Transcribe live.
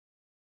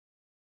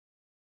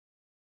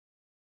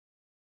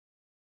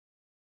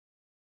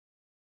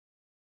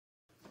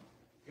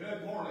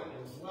Good morning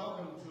and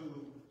welcome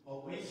to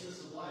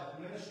Oasis of Life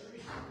Ministries.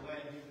 I'm glad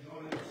you're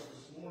joining us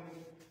this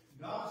morning.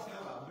 God's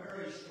got a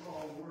very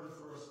strong word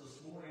for us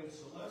this morning,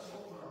 so let's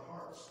open our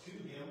hearts to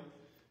Him.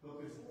 But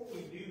before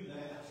we do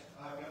that,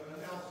 I've got an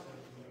announcement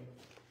to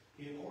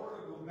make. In order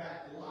to go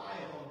back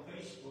live on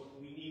Facebook,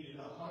 we needed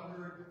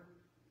 100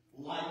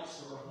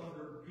 likes or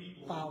 100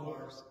 people.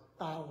 Followers.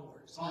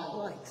 Not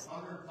likes.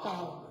 100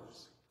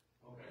 followers.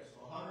 Okay,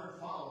 so 100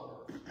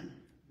 followers.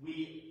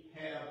 We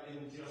have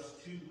in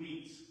just 2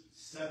 weeks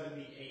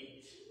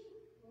 78.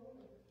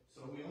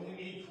 So we only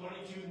need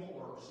 22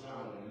 more. So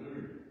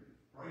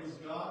praise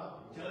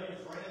God. Tell your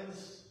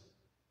friends,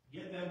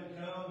 get them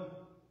to come,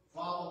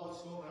 follow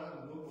what's going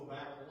on, and we'll go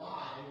back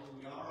live.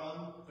 We are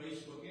on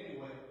Facebook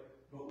anyway,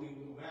 but we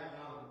will go back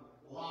on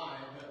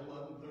live at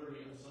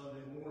 11:30 on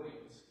Sunday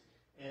mornings.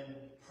 And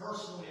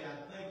personally,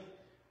 I think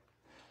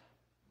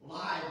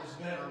live is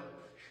better.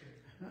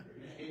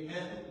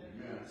 Amen?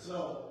 Amen.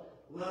 So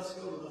let's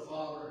go to the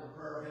Father in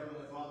prayer.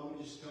 Heavenly Father,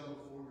 we just come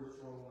before your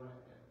throne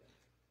right now.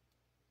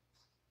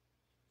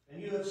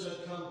 And you have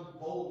said, come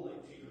boldly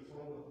to your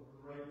throne of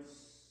grace.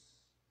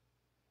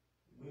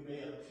 We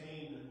may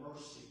obtain the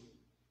mercy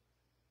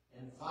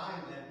and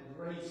find that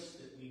grace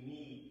that we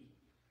need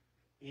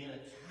in a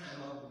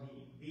time of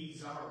need.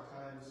 These are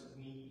times of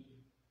need.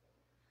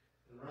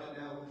 And right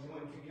now we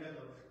join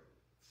together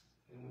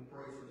and we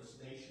pray for this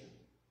nation.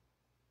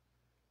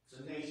 It's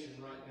a nation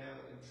right now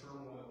in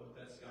turmoil, but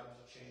that's got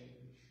to change.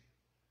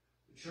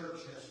 The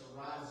church has to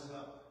rise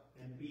up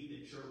and be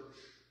the church.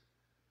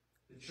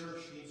 The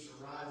church needs to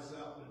rise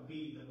up and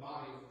be the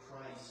body of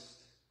Christ.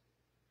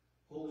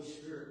 Holy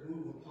Spirit,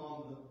 move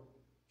upon the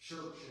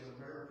church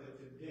in America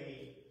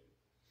today.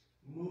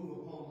 Move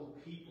upon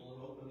the people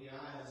and open the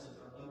eyes of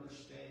their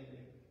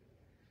understanding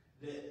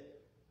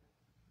that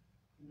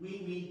we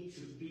need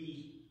to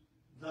be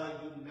the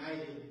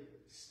United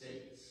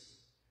States.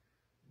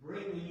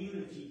 Bring the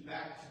unity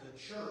back to the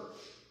church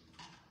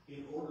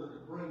in order to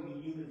bring the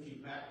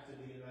unity back to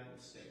the United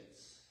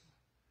States.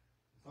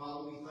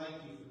 Father, we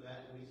thank you for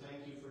that. We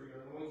thank you for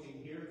your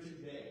anointing here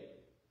today.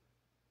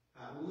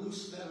 I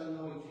loose that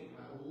anointing.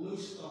 I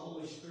loose the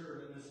Holy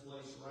Spirit in this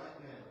place right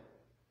now.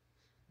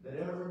 That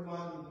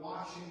everyone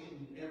watching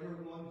and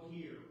everyone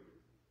here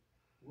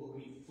will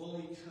be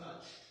fully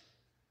touched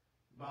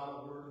by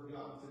the Word of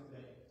God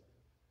today.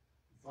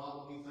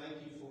 Father, we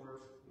thank you for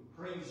it. We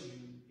praise you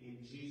in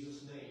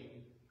Jesus'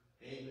 name.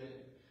 Amen.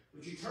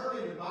 Would you turn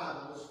in your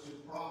Bibles to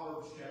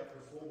Proverbs chapter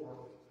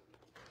 4?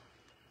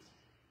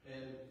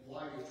 And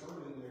while you're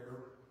turning there,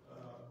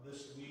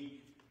 this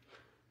week,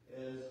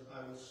 as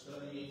I was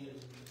studying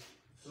and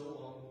so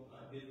on,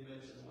 I did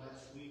mention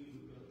last week we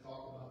were going to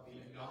talk about the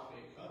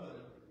agape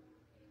covenant.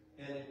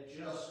 And it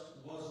just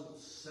wasn't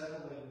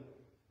settling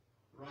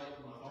right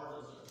in my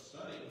heart as I was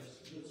studying.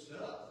 It's good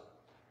stuff.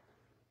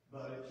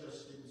 But it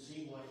just didn't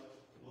seem like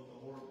what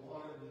the Lord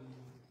wanted. And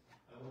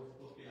I went to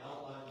put the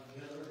outline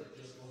together. It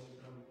just wasn't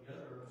coming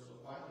together. And so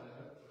finally,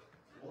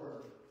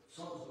 Lord,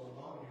 something's going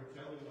on here.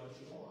 Tell me what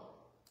you want.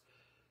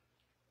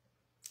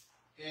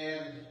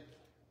 And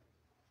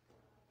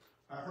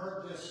I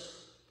heard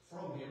this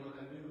from him, and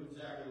I knew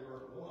exactly where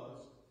it was.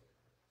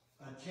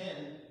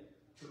 Attend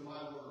to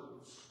my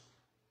words.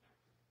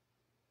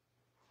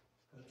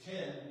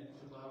 Attend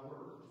to my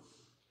words.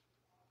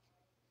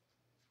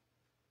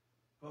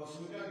 Folks,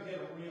 we've got to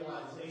get a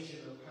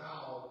realization of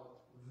how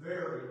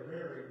very,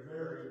 very,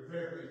 very,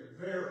 very,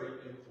 very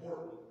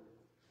important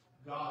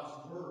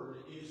God's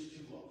Word is to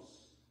us.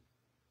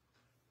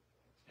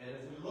 And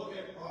if we look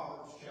at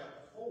Proverbs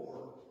chapter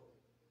 4,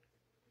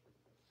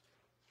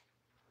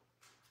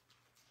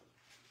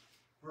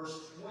 verse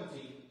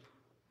 20,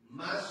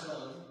 my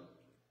son,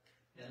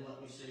 and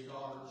let me say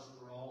daughters,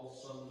 for all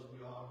sons of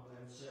God,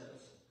 then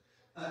says,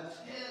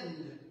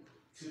 attend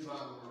to my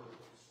words.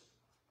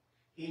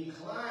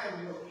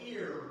 Incline your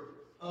ear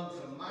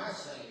unto my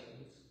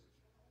sayings.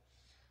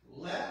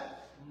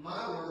 Let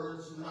my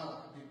words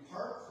not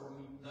depart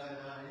from thine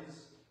eyes.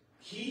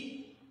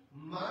 Keep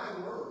my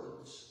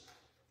words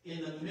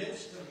in the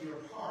midst of your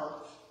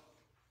heart.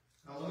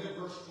 Now look at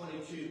verse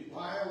 22.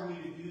 Why are we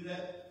to do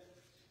that?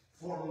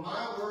 For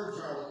my words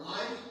are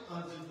life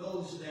unto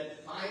those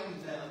that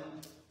find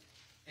them,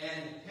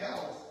 and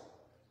health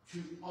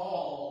to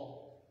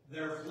all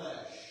their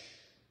flesh.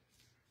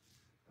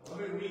 Now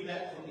let me read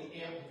that from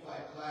the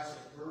Amplified Classic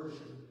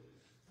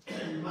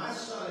Version. My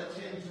son,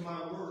 attend to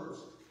my words.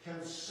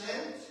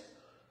 Consent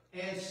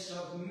and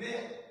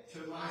submit to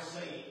my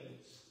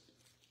sayings.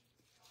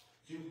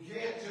 You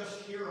can't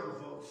just hear them,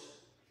 folks.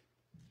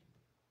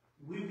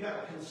 We've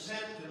got to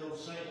consent to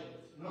those sayings.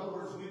 In other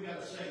words, we've got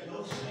to say,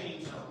 those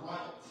sayings are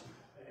right.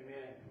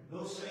 Amen.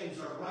 Those sayings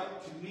are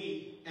right to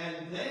me. And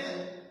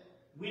then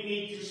we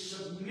need to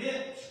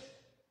submit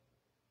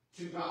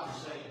to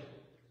God's saying.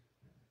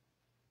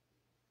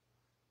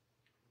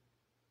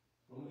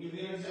 Let me give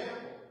you an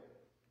example.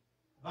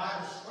 By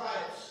the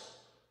stripes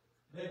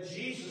that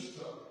Jesus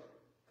took,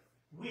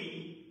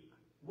 we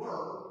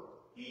were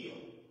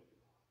healed.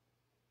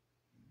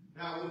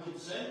 Now we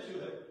consent to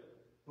it,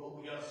 but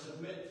we got to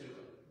submit to it.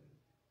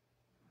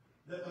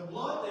 that the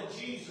blood that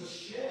Jesus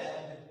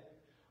shed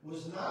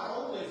was not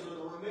only for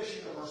the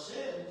remission of our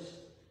sins,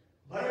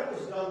 but it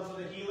was done for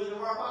the healing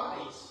of our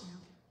bodies.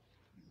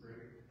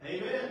 Yeah.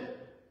 Amen.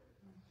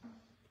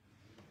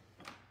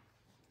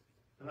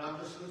 And I'm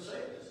just going to say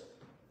this.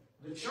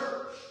 The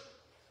church,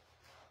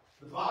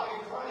 the body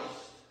of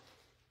Christ,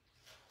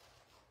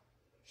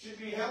 should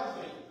be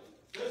healthy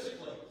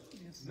physically,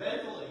 yes,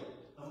 mentally,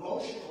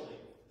 emotionally.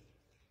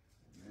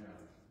 Yeah.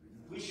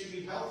 We should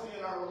be healthy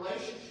in our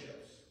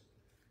relationships,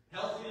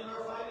 healthy in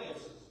our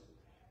finances.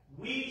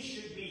 We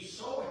should be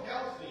so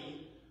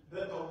healthy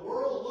that the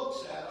world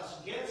looks at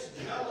us, gets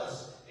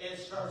jealous, and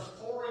starts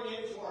pouring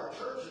into our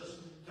churches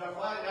to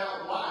find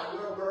out why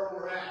we're where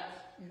we're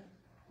at.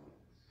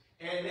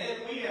 Yeah. And then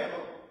we have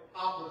an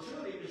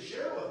opportunity to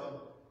share with them,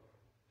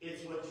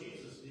 it's what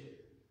Jesus did.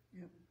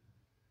 Yep.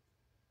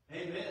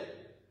 Amen.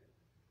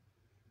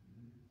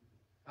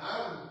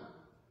 I'm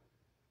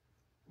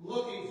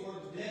looking for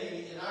the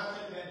day, and I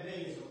think that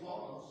day is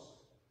upon us,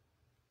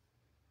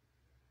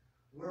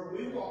 where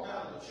we walk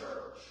out of the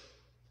church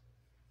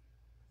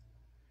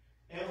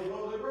and we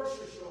go to the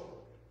grocery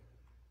store.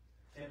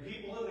 And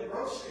people in the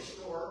grocery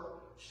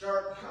store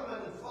start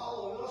coming and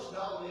following us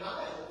down the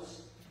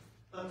aisles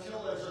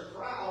until there's a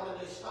crowd and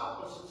they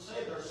stop us and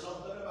say there's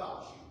something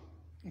about you.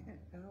 Oh, yeah.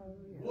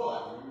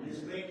 What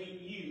is making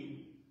you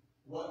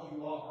what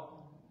you are?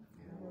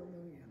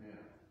 Hallelujah.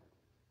 Yeah.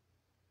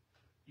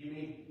 You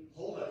mean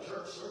hold a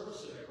church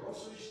service in a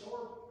grocery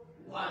store?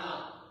 Why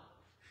not?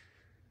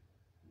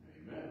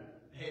 Amen.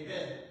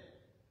 Amen.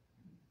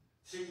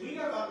 See, we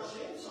got to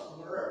understand something.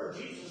 Wherever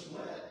Jesus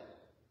went,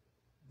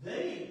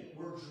 they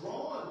were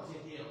drawn to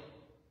him.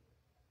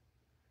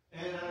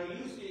 And I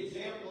use the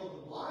example of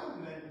the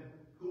blind men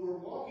who were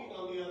walking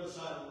on the other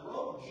side of the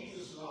road.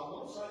 Jesus is on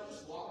one side,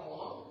 just walking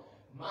along,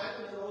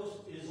 minding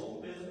his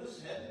own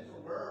business, heading for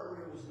wherever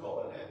he was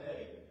going that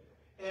day.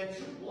 And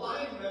two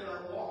blind men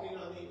are walking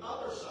on the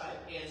other side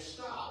and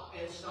stop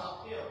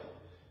him.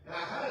 Now,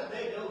 how did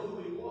they know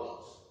who he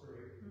was?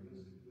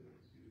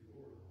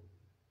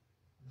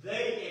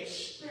 They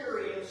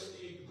experienced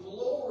the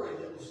glory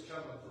that was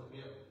coming from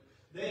him.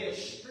 They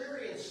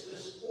experienced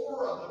this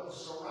aura that was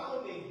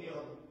surrounding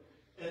him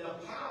and the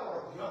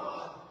power of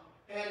God.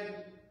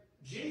 And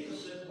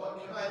Jesus said, what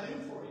can I do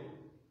for you?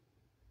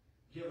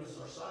 Give us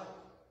our sight.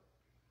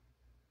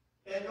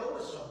 And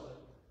notice something.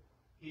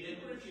 He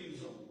didn't refuse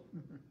them.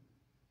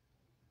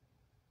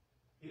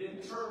 He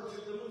didn't turn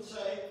to them and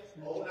say,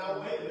 oh, now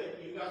wait a minute,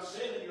 you've got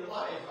sin in your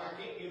life. I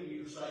can't give you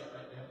your sight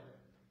right now.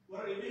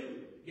 What did he do?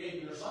 He gave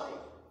you their sight.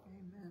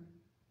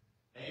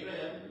 Amen.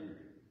 Amen.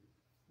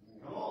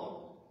 Come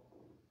on.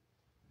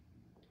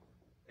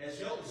 As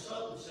Hilton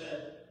Sutton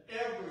said,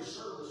 every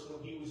service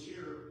when he was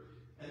here,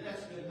 and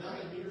that's been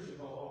 19 years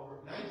ago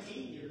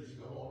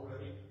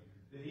already,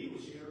 that he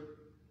was here,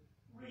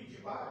 read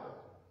your Bible.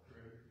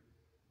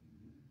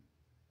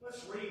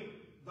 Let's read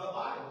the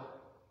Bible.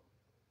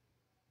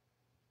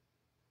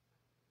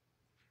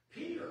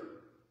 Peter.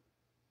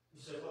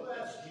 You say, well,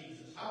 that's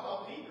Jesus. How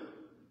about Peter?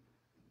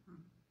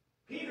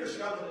 Peter's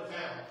coming to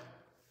town.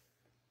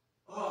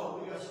 Oh,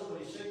 we got so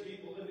many sick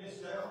people in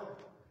this town.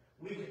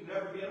 We could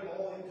never get them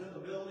all into the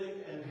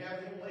building and have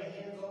him lay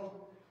hands on them.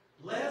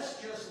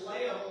 Let's just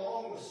lay them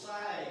along the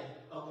side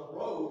of the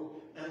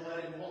road and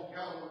let him walk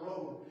down the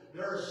road.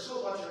 There is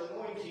so much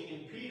anointing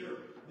in Peter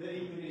that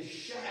even his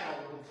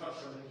shadow will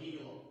touch him and heal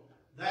him.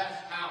 That's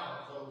power,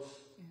 folks.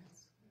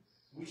 Yes.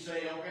 We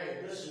say, okay,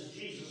 this is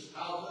Jesus.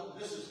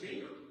 This is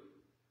Peter.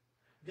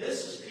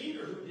 This is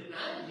Peter who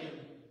denied him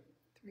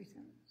 3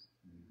 times.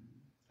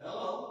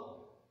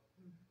 Hello.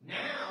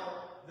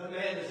 Now the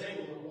man is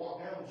able to walk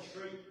down the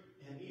street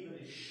and even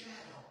his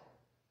shadow.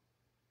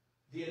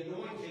 The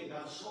anointing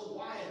got so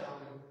wide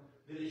on him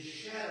that his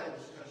shadow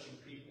was touching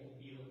people and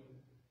healing them.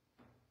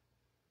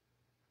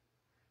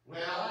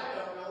 Well, I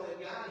don't know that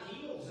God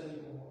heals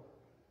anymore.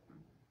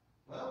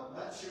 Well,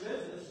 that's your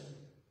business.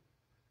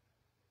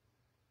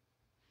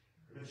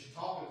 But you're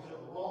talking to the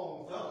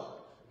wrong fellow.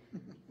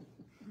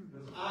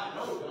 Because I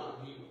know God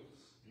heals.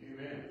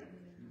 Amen.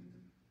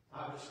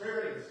 I've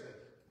experienced it.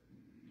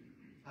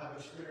 I've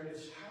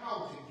experienced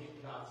how to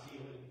get God's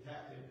healing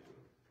tapped into it.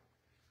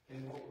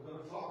 And what we're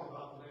going to talk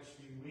about the next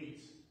few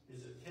weeks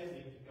is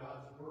attending to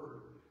God's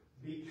word.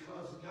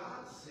 Because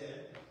God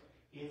said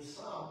in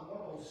Psalm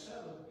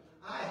 107,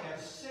 I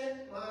have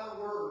sent my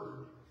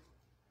word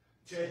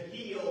to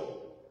heal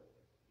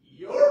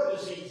your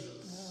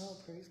diseases. Oh,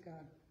 praise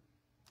God.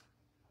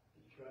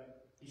 That's right.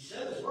 He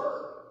sent his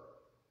word.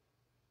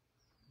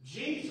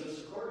 Jesus,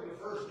 according to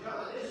 1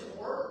 John, is the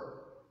word.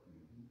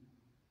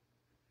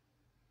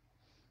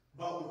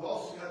 But we've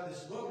also got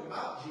this book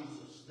about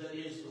Jesus that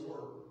is the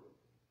word.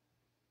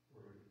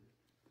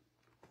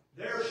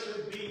 There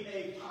should be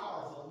a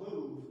powerful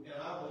move,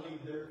 and I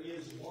believe there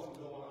is one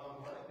going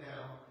on right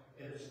now,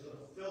 and it's going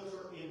to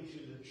filter into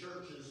the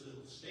churches that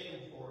will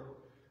stand for it.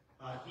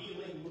 A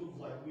healing move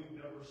like we've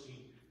never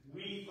seen.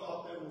 We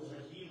thought there was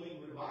a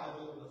healing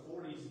revival in the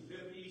 40s and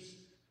 50s.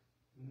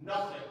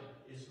 Nothing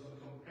is going to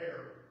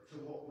compare to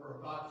what we're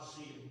about to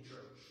see in the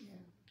church. Yeah.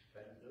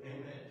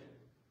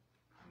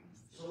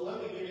 So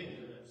let me get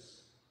into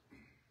this.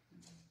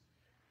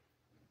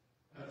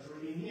 I was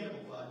reading the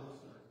Amplified,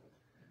 wasn't I?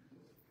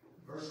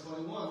 Verse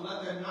 21,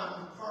 let them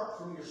not depart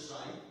from your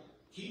sight.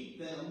 Keep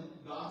them,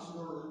 God's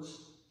words,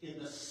 in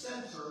the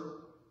center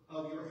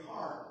of your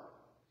heart.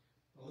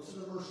 Now listen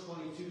to verse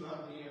 22 out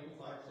of the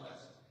Amplified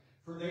Classic.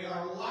 For they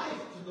are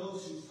life to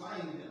those who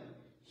find them,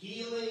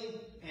 healing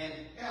and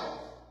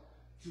health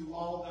to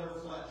all their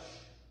flesh.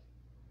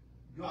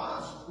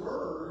 God's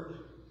word,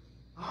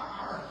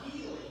 our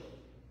healing,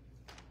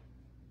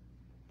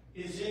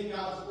 is in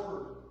God's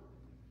word.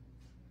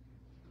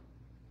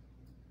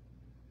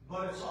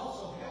 But it's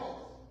also health.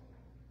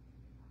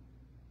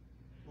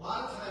 A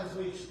lot of times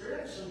we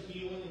experience some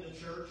healing in the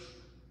church,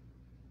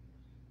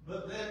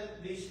 but then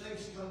these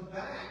things come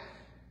back.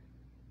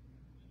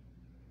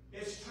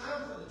 It's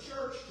time for the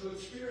church to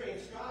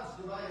experience God's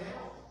divine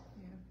health.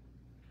 Yeah.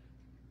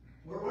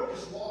 Where we're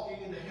just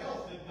walking in the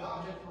health that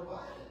God has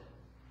provided.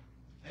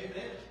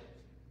 Amen.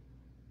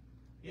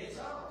 It's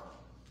ours.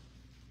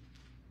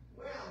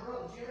 Well,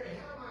 Brother Jerry,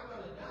 how am I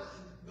going to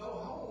go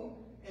home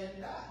and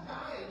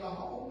die and go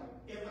home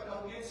if I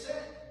don't get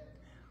sick?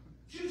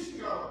 Choose to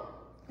go.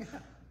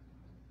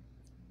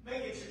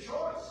 Make it your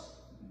choice.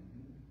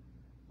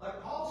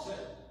 Like Paul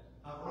said,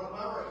 I've run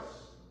my race.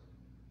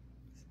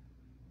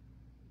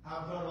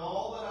 I've done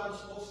all that I'm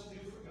supposed to do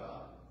for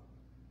God.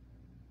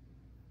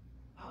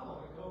 I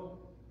want to go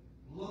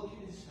look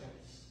in his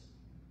face.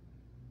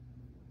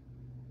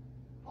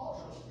 Paul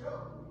chose to go.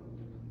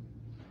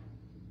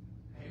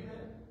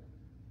 Amen.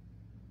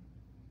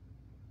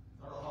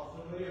 I don't know how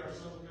familiar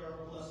some of you are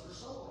with Lester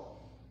Summerall.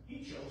 He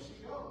chose to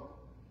go.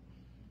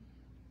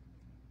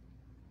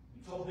 He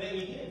told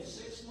Benny Hinn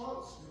 6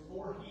 months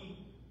before he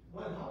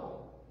went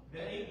home.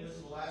 Benny, this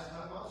is the last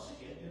time I'll see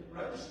you. Didn't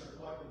register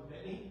quite with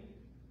Benny.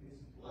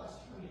 The last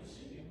time you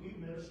see him, we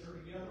minister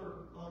together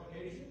on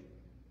occasion.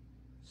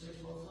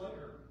 6 months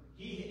later,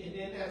 and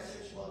in that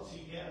 6 months,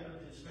 he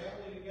gathered his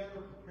family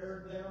together,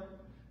 prepared them,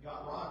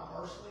 got Ron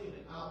Parsley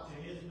and out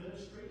to his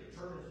ministry to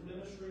turn his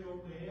ministry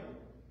over to him.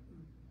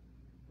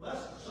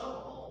 Lester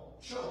Summerall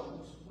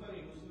chose when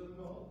he was going to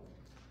go home.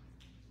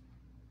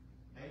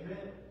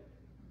 Amen.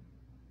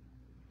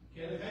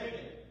 Kenneth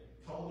Hagin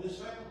told his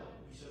family,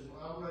 he said,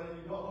 when I'm ready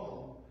to go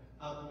home,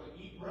 I'm going to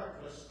eat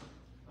breakfast,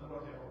 I'm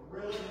going to have a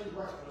really good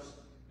breakfast,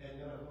 and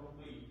then I'm going to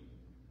leave.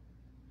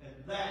 And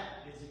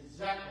that is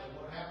exactly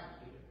what happened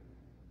to him.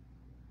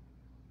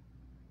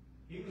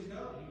 He was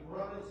done. He'd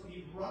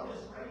run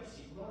his race.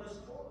 He'd run his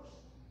course.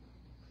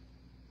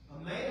 A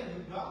man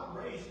who God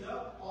raised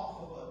up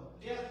off of a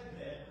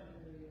deathbed,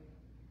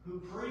 who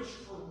preached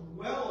for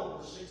well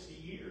over 60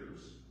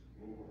 years,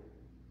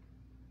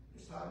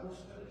 his time was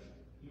finished.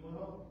 He went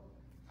home.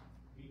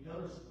 He'd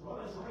run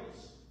his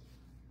race.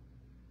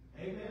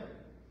 Amen.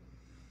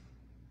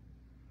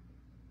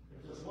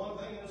 If there's one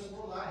thing in this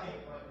world I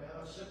hate right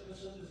now, it's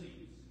sickness and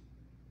disease.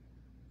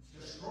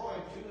 It's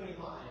destroying too many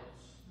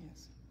lives.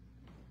 Yes.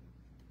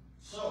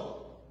 So,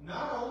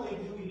 not only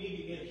do we need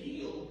to get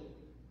healed,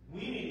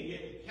 we need to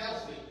get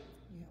healthy.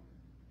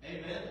 Yeah.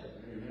 Amen?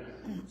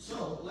 Amen.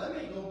 So, let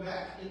me go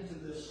back into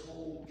this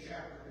whole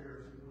chapter here,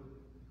 if you would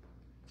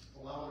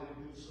allow me to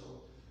do so.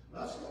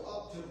 Let's go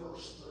up to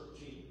verse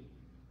 13.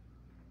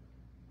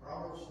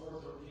 Proverbs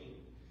 4:13.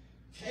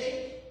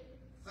 Take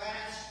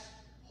fast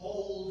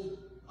hold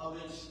of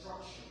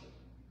instruction.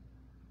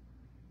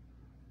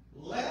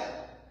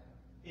 Let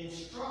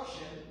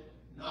instruction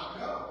not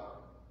go.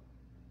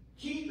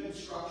 Keep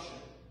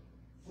instruction,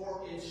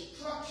 for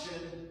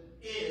instruction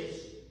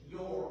is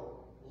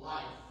your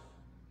life.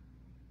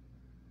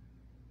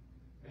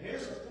 And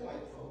here's the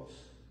point, folks.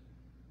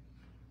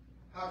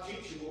 How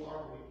teachable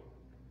are we?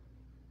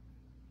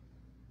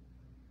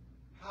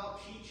 How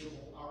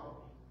teachable are we?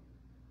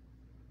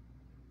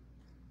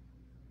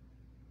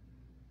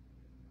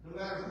 No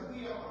matter who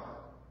we are,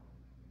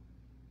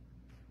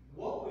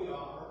 what we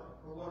are,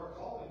 or what our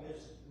calling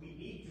is, we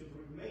need to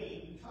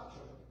remain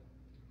touchable.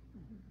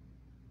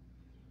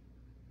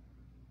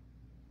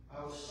 I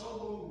was so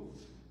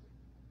moved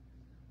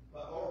by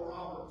Oral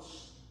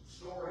Roberts'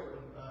 story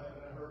one time,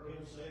 and I heard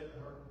him say it,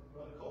 and I heard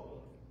Brother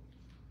Copeland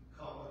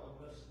comment on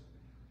this.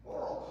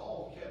 Oral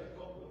called Kevin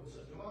Copeland and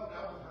said, come on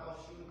down to the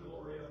house, you and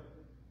Gloria,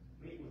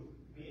 meet with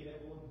me and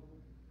Evelyn.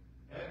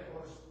 And of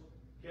course,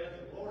 Kevin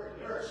and Gloria,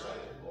 they're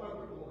excited. Boy,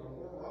 we're going to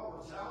Oral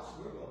Roberts' house,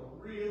 we're going to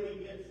really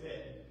get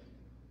fed.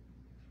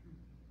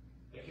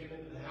 They came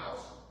into the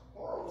house,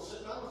 Oral was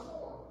sitting on the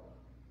floor.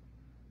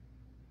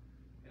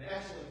 And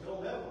actually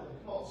told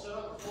Evelyn, come on, sit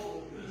on the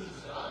floor with me.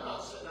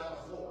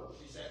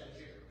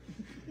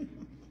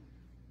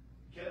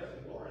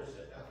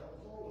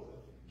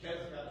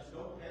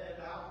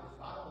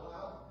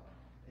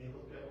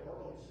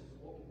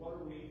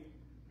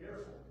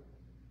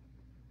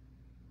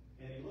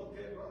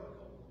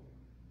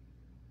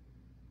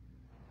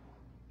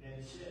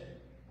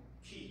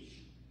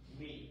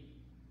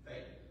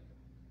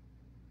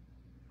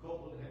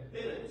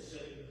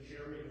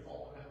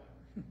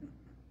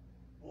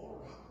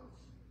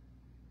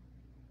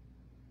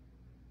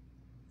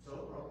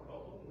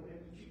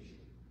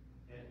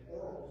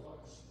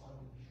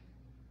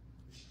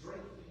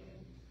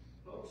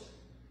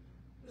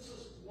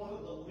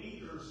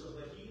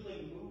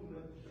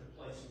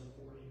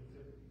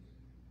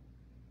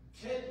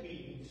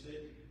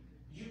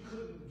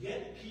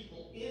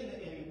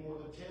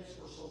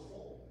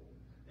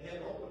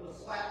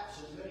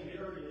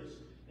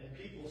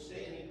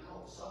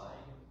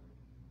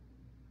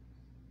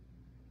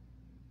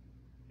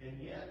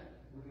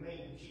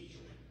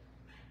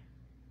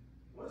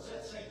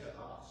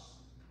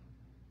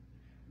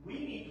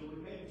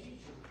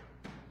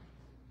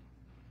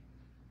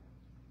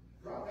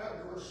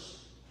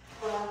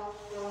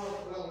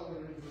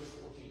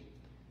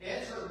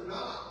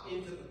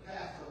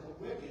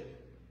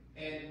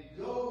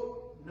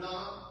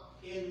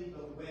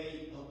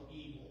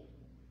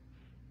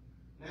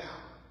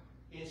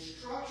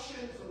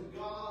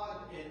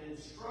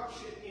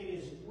 instruction in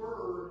His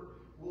Word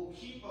will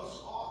keep us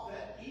off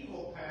that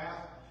evil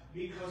path,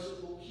 because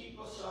it will keep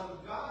us on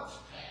God's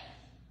path.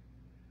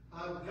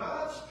 On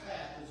God's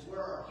path is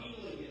where our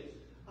healing is.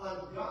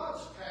 On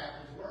God's path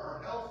is where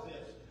our health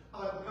is.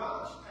 On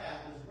God's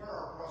path is where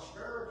our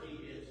prosperity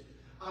is.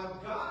 On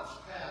God's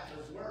path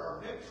is where our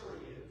victory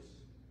is.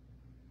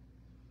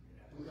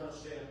 We've got to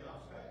stay on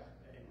God's path.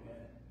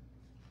 Amen.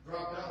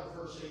 Drop down to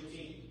verse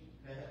 18.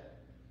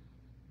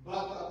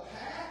 But the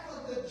path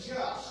of the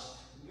just,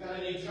 you got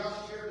any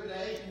just here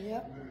today?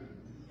 Yep.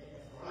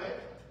 Right?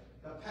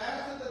 The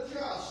path of the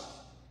just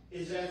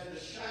is as the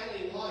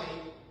shining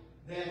light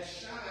that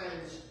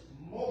shines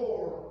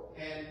more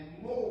and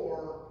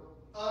more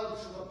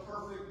unto the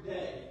perfect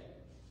day.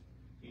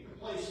 You can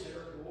place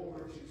there, go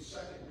over to 2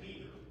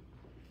 Peter,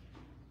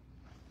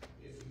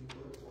 if you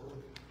would, or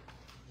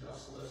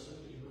just listen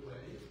either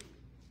way.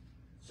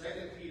 2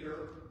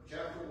 Peter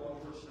chapter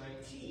 1, verse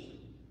 19.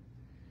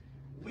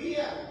 We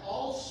have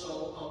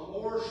also a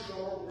more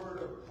sure word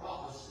of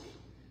prophecy.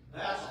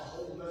 That's a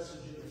whole message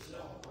in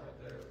itself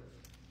right there.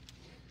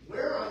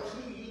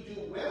 Whereunto you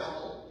do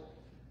well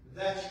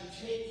that you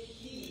take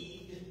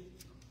heed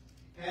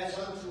as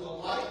unto a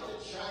light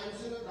that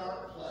shines in a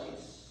dark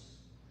place,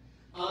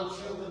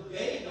 until the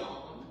day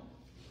dawn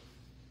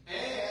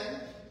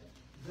and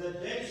the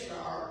day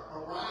star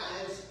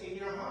arise in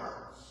your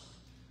hearts.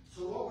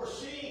 So what we're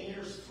seeing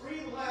here is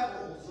 3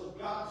 levels of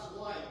God's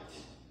light.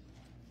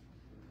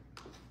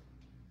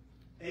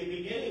 A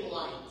beginning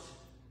light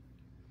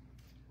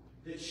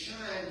that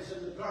shines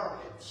in the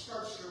dark. It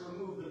starts to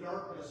remove the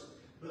darkness.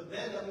 But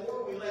then the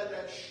more we let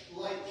that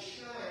light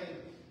shine,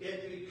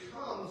 it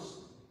becomes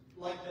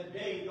like the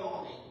day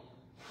dawning.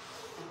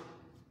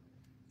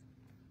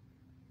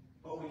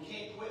 But we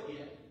can't quit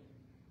yet.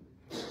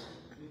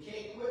 We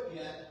can't quit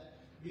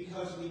yet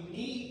because we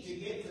need to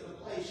get to the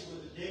place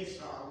where the day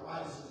star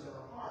rises in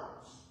our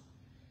hearts.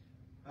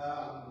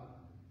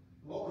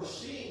 What we're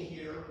seeing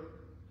here,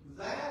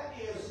 that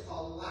is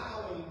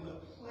allowing the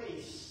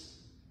place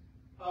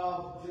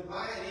of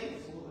divine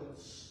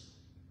influence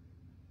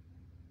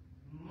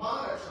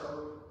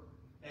monitor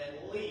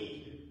and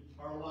lead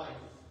our life.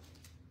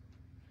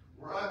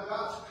 We're on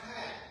God's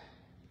path,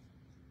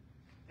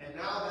 and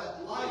now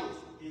that light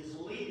is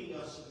leading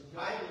us and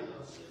guiding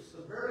us. It's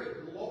the very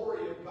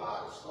glory of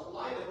God. It's the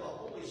light of the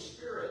Holy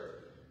Spirit,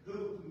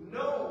 who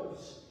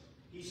knows.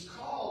 He's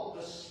called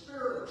the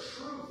Spirit of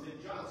truth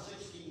in John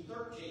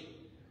 16:13.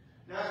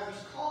 Now, if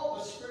he's called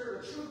the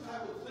Spirit of truth,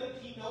 I would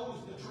think he knows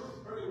the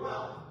truth pretty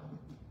well.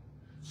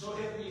 So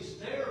if he's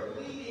there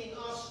leading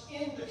us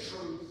in the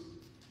truth,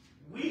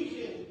 we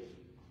can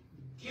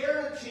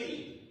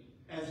guarantee,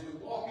 as we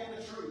walk in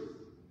the truth,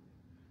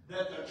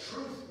 that the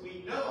truth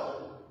we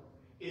know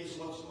is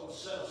what's going to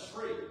set us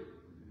free.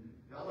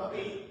 Now let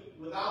me,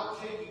 without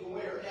taking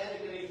away or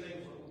adding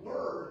anything from the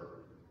Word,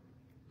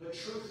 the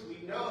truth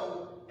we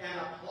know and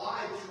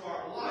apply to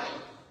our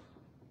life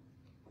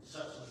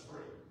sets us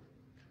free.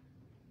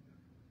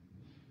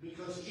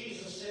 Because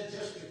Jesus said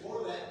just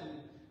before that in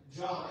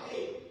John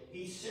 8,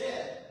 he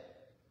said,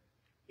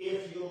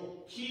 if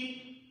you'll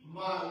keep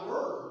my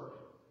word,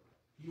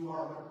 you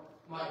are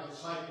my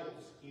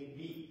disciples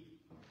indeed.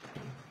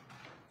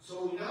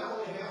 So we not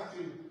only have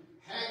to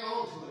hang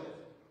on to it,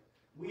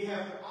 we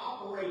have to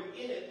operate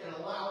in it and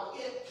allow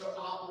it to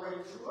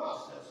operate through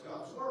us. That's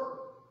God's word.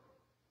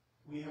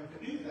 We have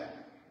to do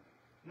that.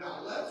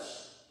 Now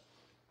let's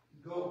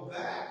go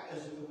back,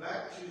 as we go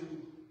back to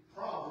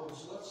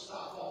Proverbs, let's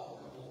stop off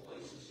a couple of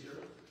places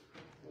here.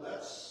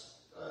 Let's,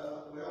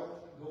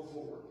 go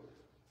forward.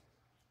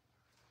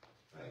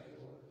 Thank you,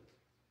 Lord.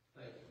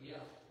 Thank you.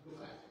 Yeah, go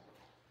back.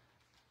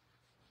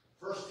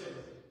 1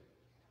 Timothy.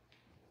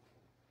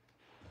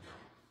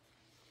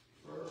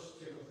 1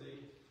 Timothy,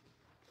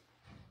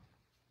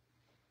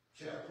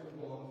 chapter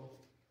 1,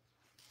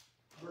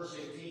 verse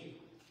 18.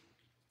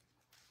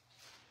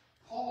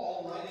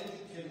 Paul, writing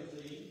to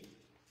Timothy,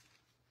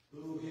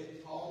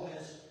 Paul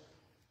has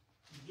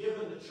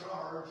given the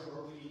charge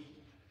or the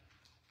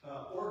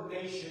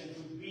ordination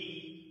to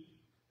be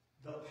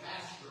the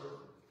pastor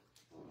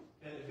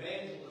and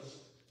evangelist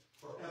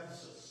for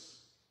Ephesus.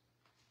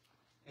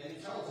 And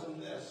he tells him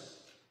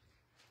this: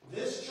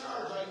 this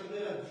charge I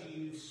commit unto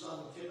you, son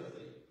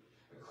Timothy,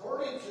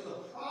 according to the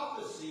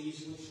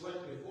prophecies which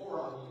went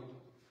before on you,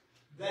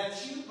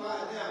 that you by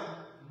them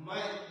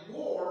might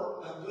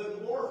war a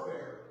good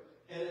warfare.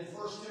 And in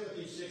 1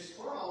 Timothy 6:12,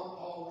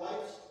 Paul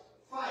writes,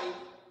 fight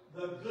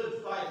the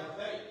good fight of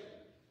faith.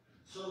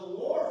 So the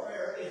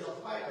warfare is a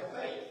fight of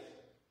faith.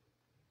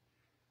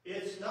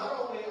 It's not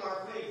only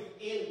our faith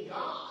in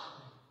God,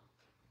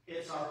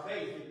 it's our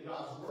faith in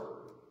God's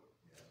word.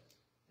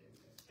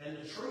 And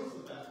the truth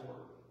of that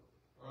word.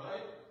 All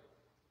right?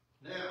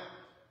 Now,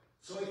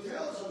 so he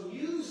tells them,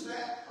 use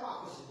that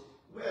prophecy.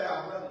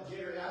 Well, Brother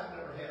Jerry, I've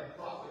never had a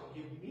prophet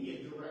give me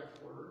a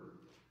direct word.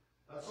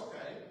 That's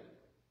okay.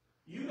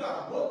 You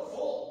got a book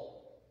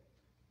full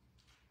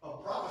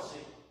of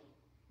prophecy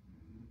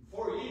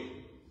for you.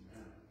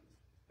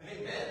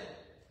 Amen.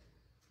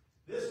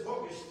 This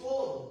book is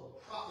full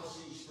of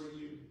prophecies for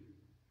you.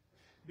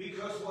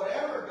 Because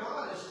whatever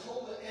God has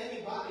told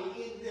anybody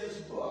in this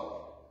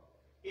book,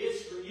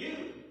 it's for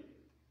you.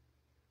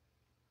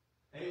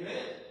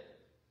 Amen.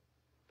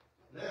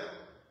 Now,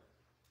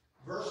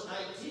 verse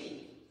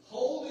 19.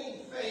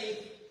 Holding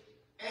faith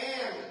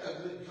and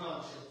a good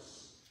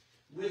conscience,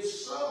 which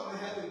some,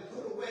 having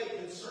put away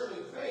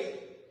concerning faith,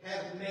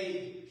 have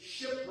made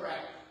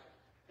shipwreck.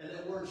 And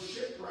that word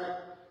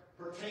shipwreck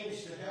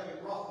pertains to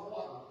having rough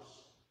waters.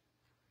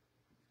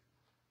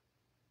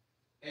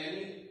 And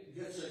he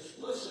gets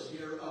explicit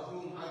here, of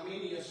whom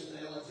Hymenaeus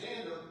and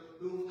Alexander,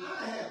 whom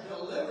I have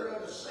delivered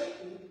unto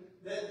Satan,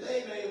 that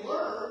they may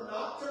learn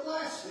not to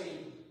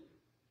blaspheme.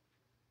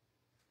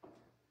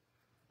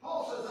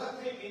 Paul says,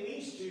 I've taken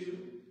these two,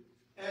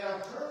 and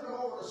I've turned them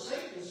over to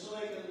Satan so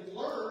they can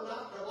learn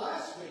not to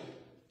blaspheme.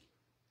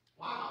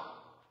 Wow.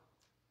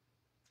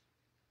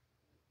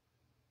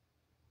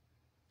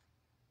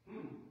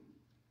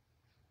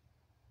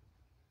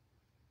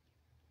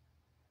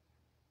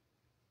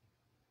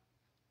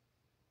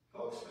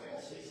 Folks, may I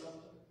say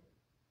something?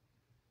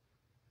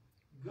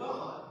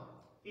 God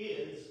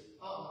is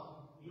on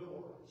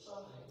your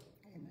side.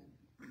 Amen.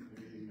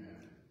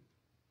 Amen.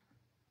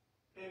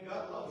 And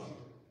God loves you.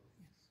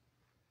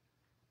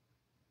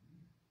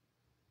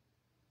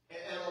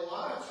 And a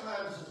lot of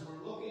times as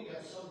we're looking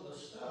at some of the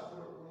stuff,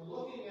 we're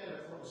looking at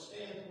it from a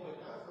standpoint,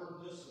 I've heard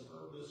this and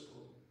heard this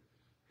from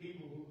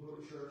people who go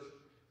to church.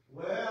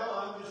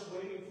 Well, I'm just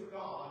waiting for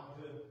God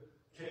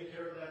to take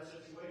care of that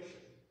situation.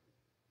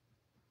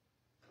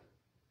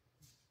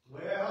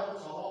 Well,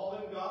 it's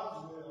all in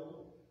God's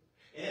will.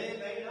 And it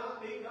may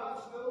not be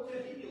God's will to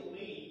heal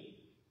me.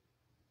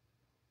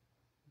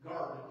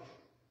 Garbage.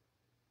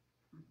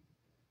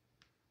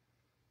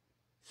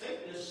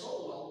 Satan has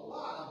sold a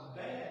lot of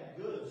bad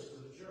goods to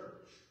the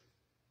church.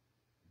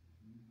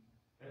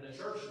 And the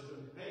church has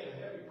been paying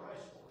a heavy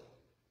price for it.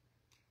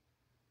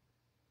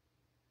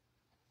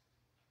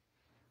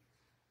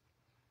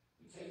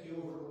 We take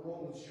you over to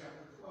Romans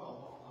chapter 12.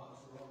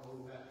 I'll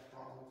go back to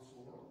Proverbs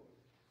 4.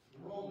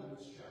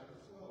 Romans chapter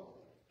 12.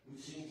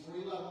 We've seen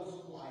 3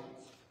 levels of light.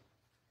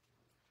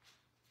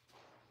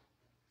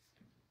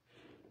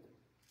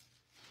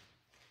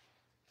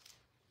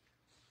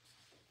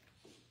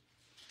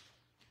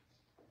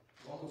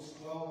 Romans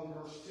 12 and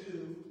verse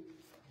 2.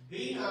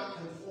 Be not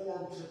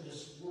conformed to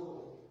this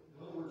world.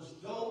 In other words,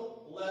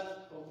 don't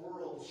let the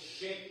world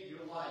shape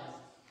your life.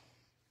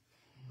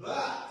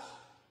 But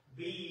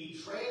be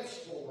ye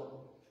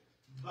transformed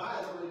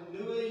by the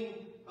renewing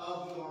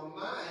of your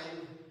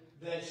mind,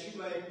 that you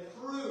may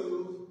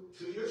prove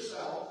to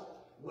yourself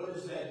what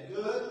is that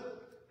good,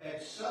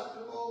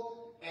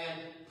 acceptable, and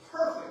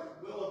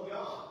perfect will of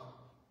God.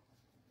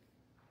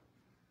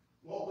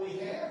 What we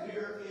have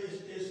here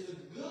is the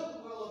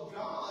good will of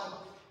God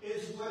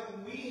is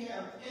when we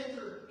have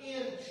entered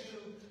into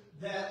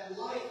that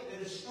light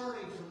that is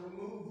starting to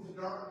remove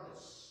the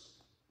darkness.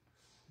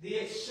 The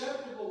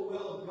acceptable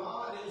will of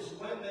God is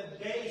when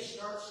the day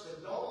starts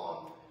to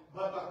dawn,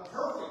 but the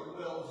perfect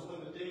will is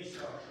when the day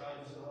star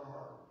shines in our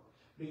heart.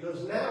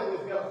 Because now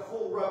we've got a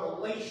full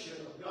revelation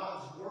of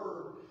God's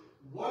Word,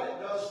 what it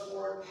does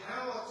for it,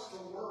 how it's to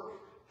work,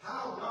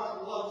 how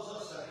God loves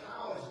us, and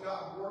how is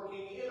God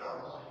working in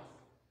our life.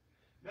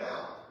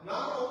 Now,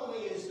 not only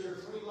is there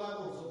 3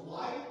 levels of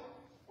light,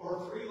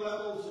 or 3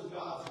 levels of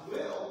God's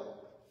will,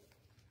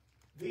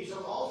 these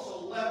are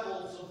also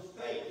levels of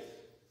faith.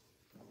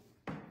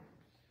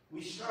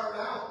 We start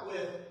out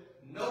with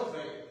no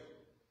faith.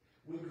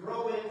 We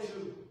grow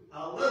into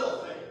a little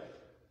faith.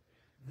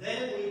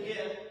 Then we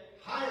get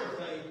higher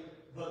faith,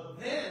 but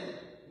then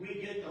we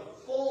get the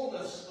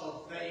fullness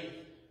of faith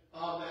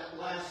on that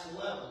last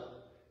level.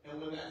 And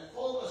when that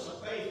fullness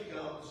of faith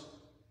comes,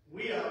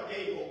 we are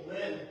able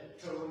then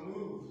to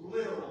remove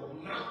literal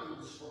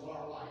mountains from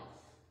our life.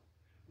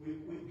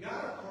 We've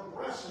got to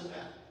progress in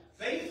that.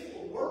 Faith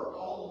will work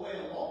all the way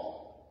along.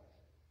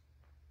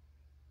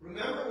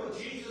 Remember what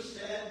Jesus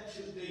said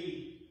to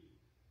the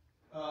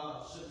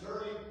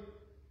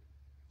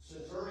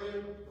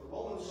centurion, the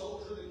Roman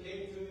soldier that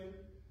came to him?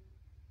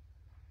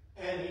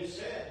 And he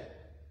said,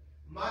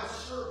 my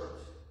servant.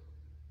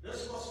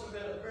 This must have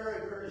been a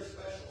very, very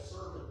special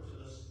servant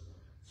to this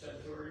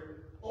centurion.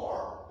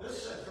 Or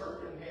this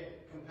centurion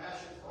had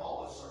compassion for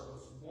all his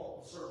servants,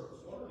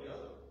 one or the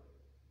other.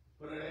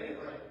 But at any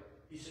rate,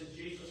 he said,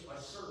 Jesus, my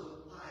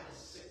servant lies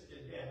sick to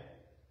death.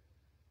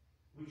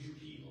 Would you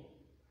heal him?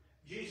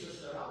 Jesus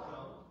said, I'll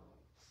come.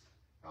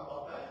 How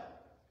about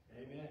that?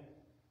 Amen.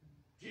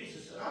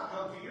 Jesus said, I'll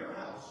come to your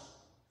house,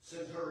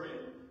 centurion,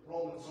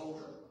 Roman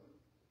soldier.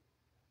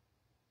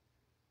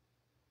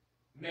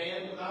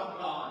 Man without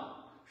God,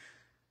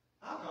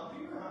 I'll come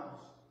to your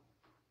house.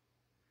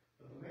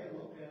 But the man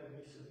looked at him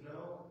and he said,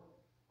 no,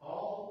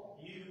 all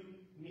you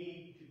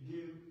need to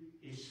do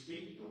is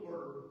speak the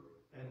word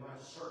and my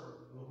servant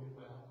will be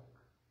well.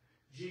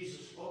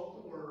 Jesus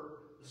spoke the word,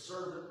 the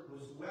servant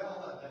was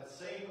well at that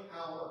same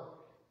hour,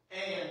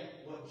 and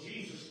when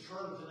Jesus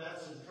turned to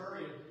that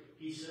centurion,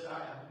 he said, I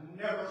have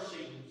never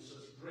seen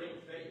such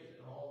great faith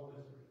in all of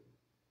Israel.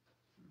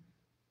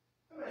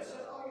 I mean, I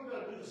said, all you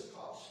got to do is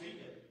speak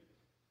it.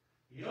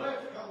 You don't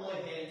have to come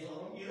lay hands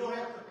on them. You don't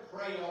have to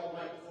pray all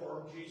night for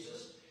them,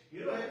 Jesus.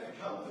 You don't have to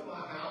come to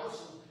my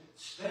house and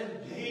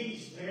spend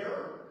days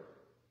there.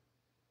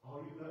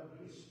 All you've got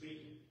to do is speak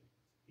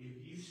it.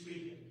 If you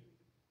speak it,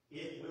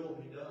 it will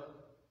be done.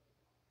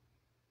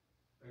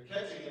 Are you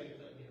catching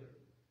anything here?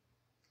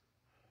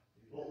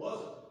 What was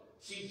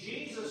it? See,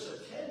 Jesus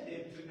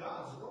attended to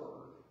God's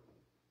word.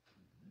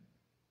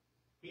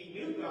 He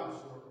knew God's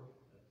word.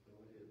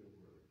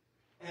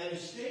 And he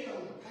stayed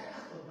on the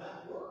path of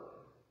that word.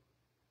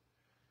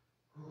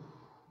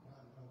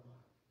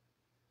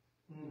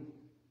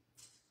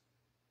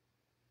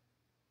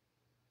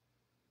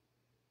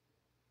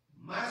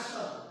 My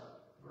son,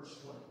 verse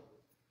 20.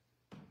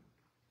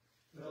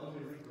 Well, let me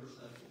read verse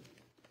 19.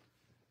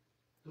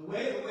 The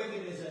way of the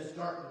wicked is as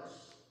darkness.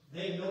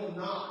 They know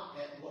not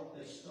at what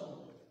they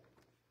stumble.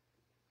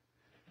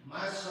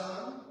 My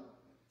son,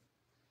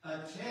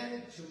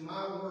 attend to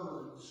my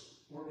words,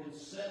 or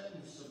consent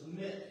and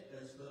submit,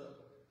 as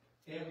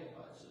the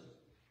Amplified says.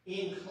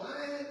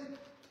 Incline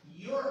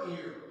your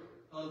ear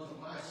unto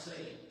my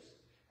sayings.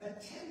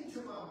 Attend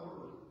to my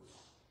words.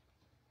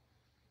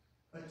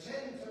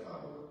 Attend to my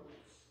words.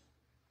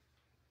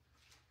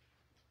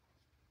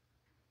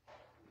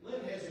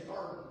 Lynn has a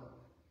garden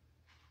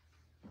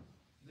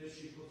that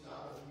she puts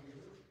out every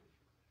year.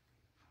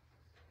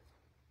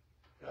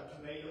 Got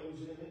tomatoes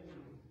in it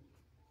and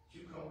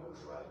cucumbers,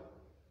 right?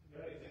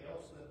 Got anything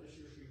else in it this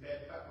year? She's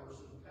had peppers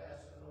in the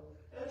past, I know.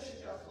 And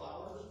she's got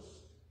flowers.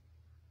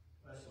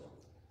 That's all.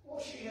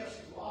 Well, she has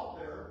to go out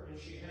there and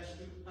she has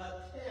to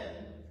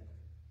attend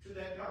to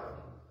that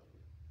garden.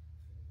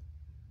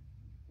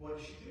 What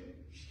does she do?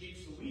 She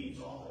keeps the weeds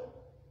off it.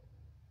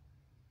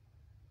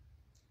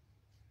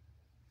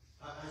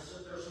 I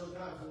sit there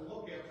sometimes and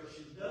look after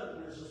she's done,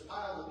 and there's this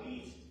pile of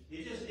weeds.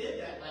 You just did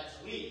that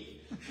last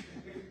week.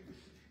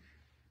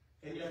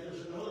 And yet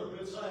there's another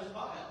good-sized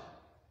pile.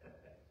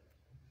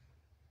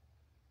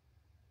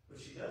 But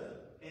she doesn't.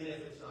 And if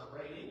it's not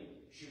raining,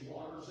 she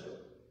waters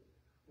it.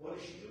 What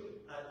is she doing?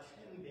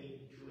 Attending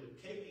to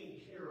it,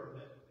 taking care of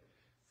it,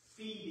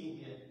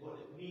 feeding it what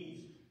it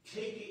needs,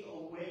 taking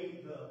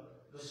away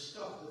the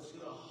stuff that's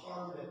going to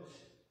harm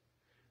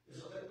it.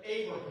 Is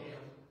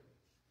Abraham,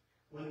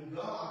 when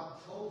God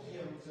told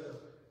him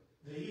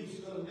that he was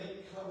going to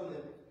make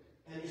covenant,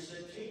 and he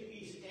said, take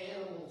these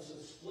animals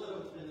and split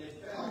them, and they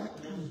fell,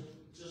 and there was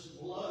just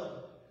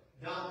blood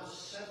down the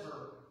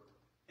center.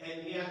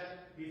 And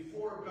yet,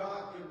 before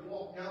God could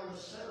walk down the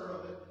center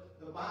of it,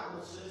 the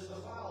Bible says the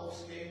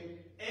fowls came.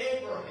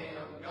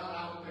 Abraham got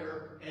out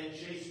there and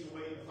chased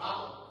away the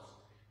fowls.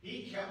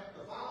 He kept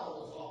the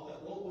fowls off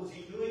it. What was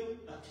he doing?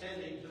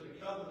 Attending to the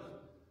covenant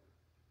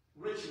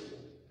ritual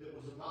that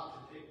was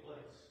about to take place.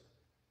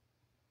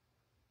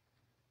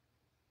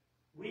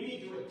 We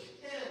need to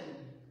attend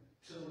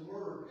to the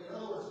word. In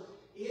other words,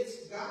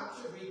 it's got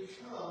to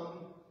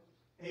become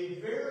a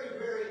very,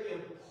 very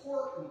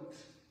important,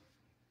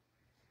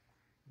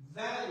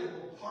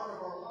 valuable part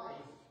of our life.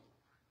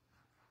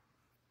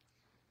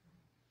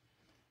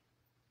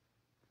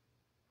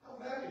 How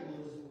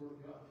valuable is the word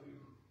of God to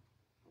you?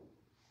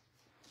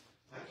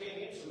 I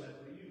can't answer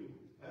that for you.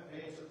 I have to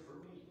answer it for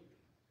me.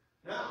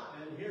 Now,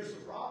 and here's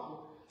the problem.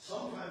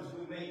 Sometimes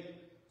we make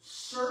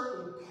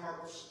certain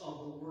parts of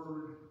the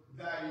word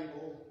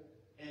valuable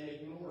and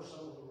ignore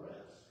some of the rest.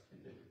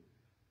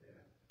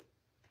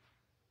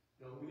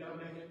 No, we got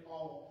to make it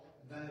all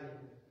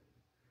valuable.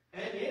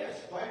 And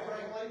yes, quite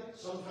frankly,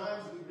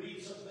 sometimes we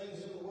read some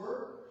things in the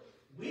Word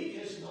we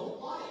just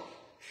don't like.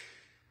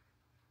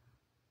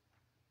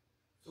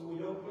 So we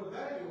don't put a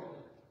value on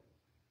it.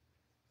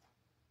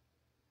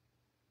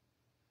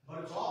 But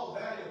it's all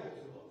valuable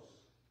to us.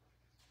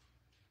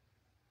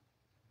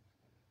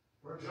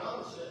 Where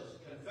John says,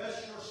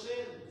 confess your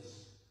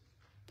sins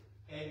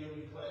and you'll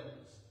be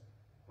cleansed.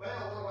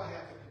 Well, what do I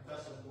have to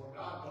confess them for?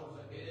 God knows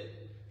I did it.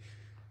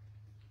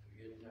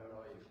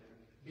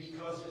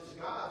 Because it's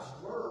God's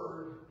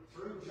word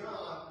through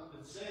John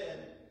that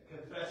said,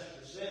 confess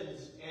your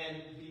sins and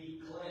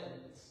be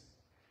cleansed.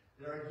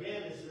 There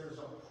again, there's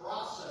a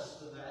process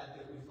to that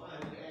we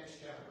find in Acts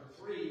chapter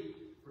 3.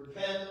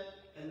 Repent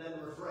and then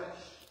refresh.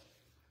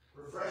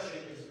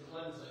 Refreshing is a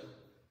cleansing.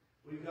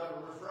 We've got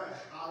to refresh.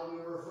 How do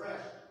we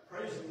refresh?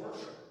 Praise and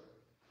worship.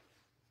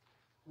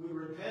 We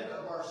repent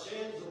of our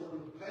sins and we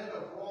repent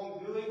of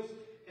wrongdoings,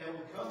 and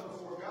we come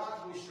before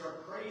God and we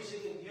start praising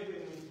and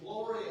giving Him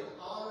glory and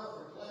honor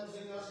for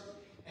cleansing us.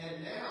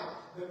 And now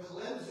the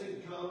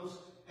cleansing comes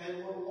and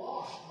we're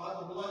washed by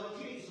the blood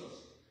of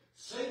Jesus.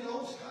 Sing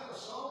those kind of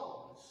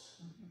songs.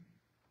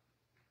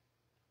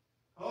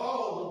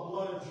 Oh, the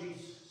blood of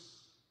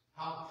Jesus.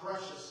 How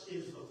precious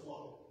is the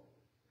flow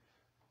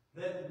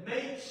that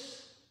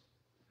makes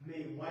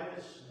me white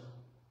as snow.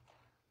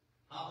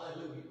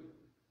 Hallelujah.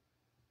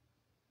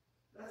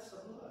 That's the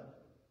blood.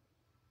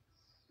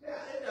 Now,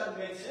 it doesn't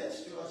make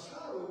sense to us.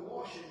 How do we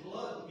wash in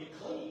blood and get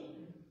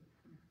clean?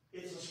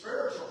 It's a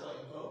spiritual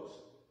thing, folks.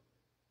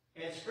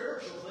 And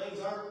spiritual things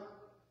aren't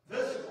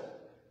physical,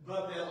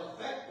 but they'll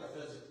affect the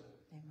physical.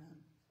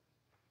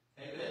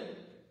 Amen. Amen?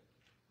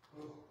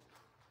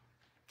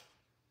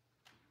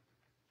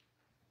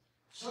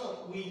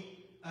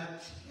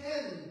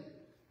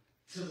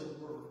 to the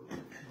word.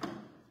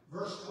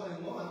 Verse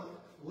 21,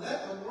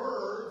 let the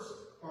words,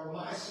 or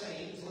my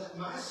sayings, let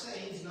my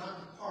sayings not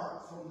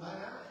depart from thine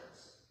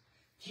eyes.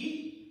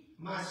 Keep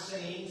my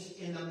sayings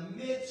in the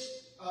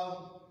midst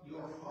of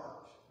your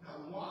heart. Now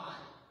why?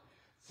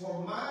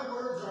 For my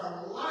words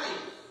are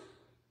life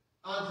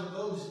unto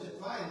those that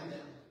find them,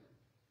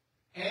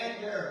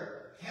 and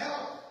their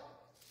health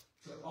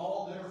to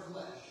all their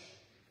flesh.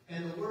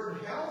 And the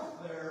word health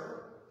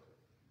there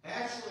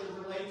actually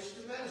relates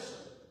to medicine.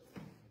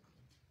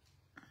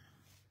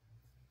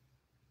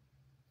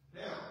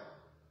 Now,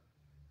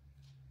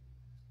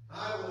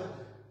 I would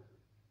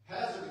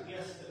hazard a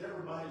guess that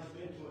everybody's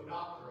been to a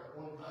doctor at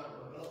one time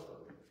or another.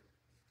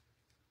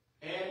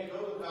 And you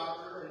go to the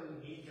doctor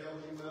and he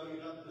tells you, well,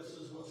 this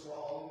is what's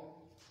wrong,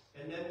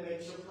 and then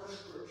makes a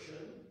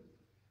prescription.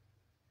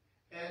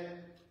 And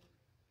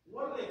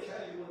what do they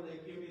tell you when they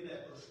give you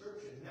that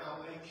prescription? Now,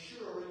 make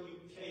sure you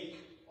take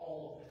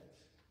all of it.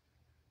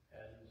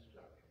 As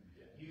instructed.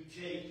 Yeah. You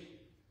take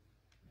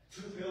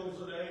 2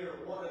 pills a day,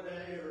 or 1 a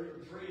day, or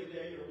even 3 a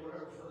day, or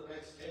whatever for the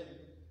next 10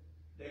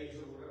 days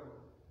or whatever.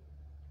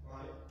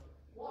 Right?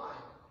 Why?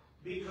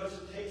 Because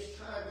it takes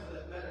time for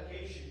that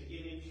medication to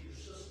get into your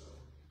system.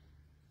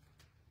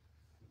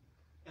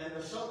 And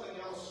there's something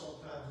else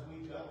sometimes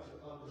we've got to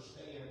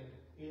understand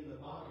in the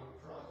body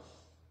of Christ.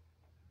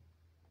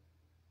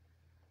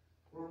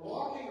 We're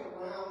walking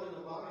around in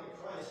the body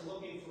of Christ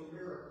looking for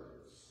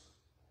miracles.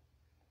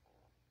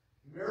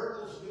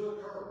 Miracles do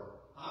occur.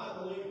 I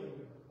believe in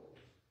miracles.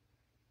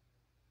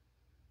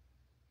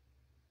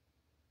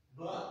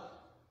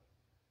 But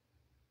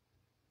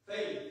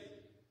faith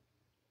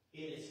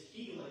in its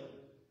healing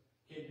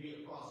can be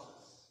a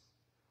process.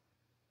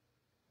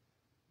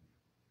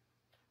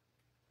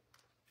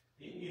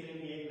 Didn't get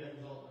any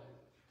amens on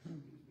that.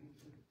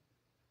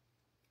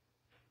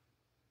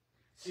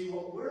 See,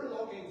 what we're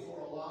looking for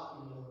a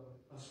lot,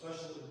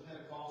 especially the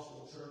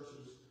Pentecostal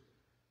churches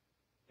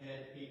and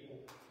people,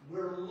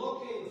 we're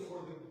looking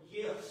for the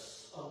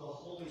gifts of the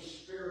Holy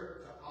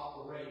Spirit to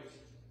operate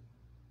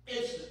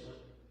instantly.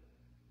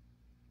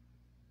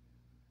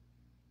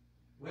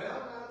 Well,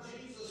 now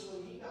Jesus,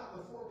 when he got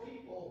before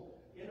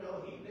people,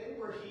 they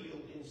were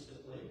healed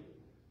instantly.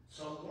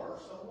 Some were,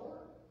 some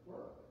weren't.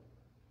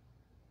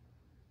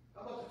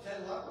 How about the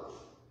 10 lepers?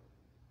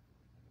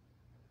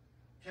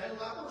 10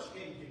 lepers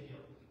came to him.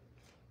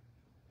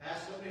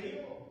 Asked him to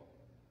heal them.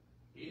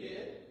 He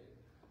did.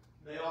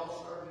 They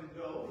all started to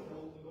go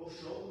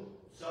show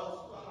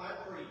themselves to the high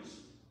priest.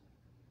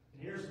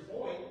 And here's the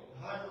point.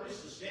 The high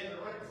priest is standing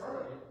right in front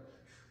of him.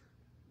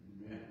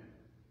 Amen.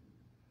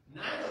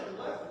 9 of them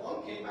left.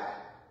 1 came back.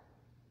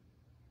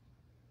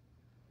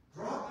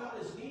 Dropped on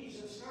his knees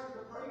and started to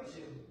praise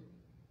him.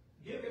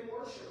 Give him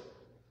worship.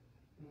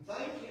 And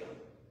thank him.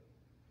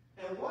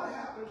 And what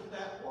happened to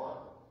that one?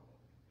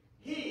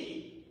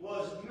 He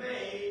was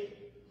made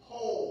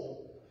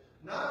whole.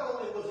 Not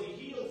only was he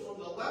healed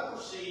from the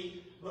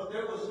leprosy, but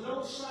there was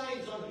no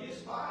signs on his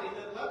body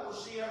that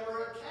leprosy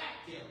ever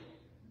attacked him.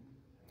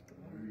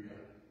 Hallelujah.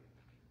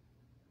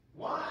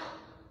 Why?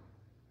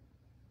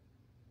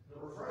 The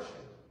refreshing.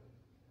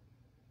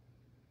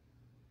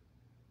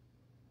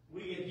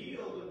 We get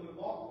healed and we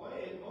walk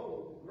away and,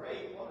 oh,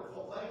 great,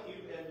 wonderful, thank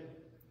you. And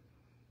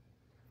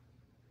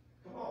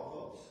come on,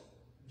 folks.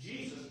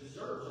 Jesus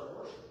deserves our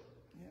worship.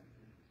 Yeah.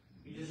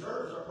 He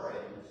deserves our praise.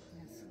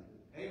 Yes.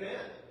 Amen.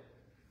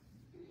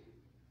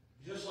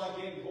 Just like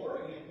getting born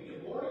again. You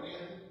get born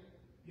again.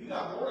 You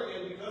got born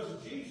again because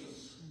of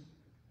Jesus.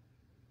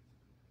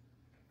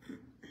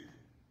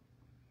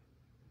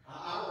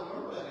 I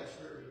remember that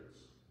experience.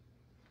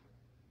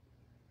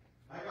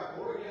 I got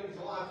born again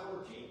July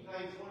 14th,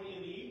 9:20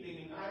 in the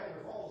evening in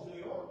Niagara Falls, New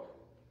York.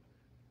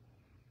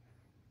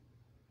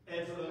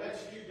 And for the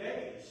next few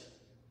days,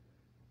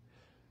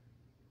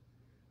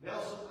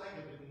 Nelson, I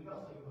could do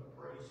nothing but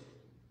praise him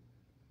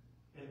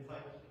and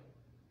thank him.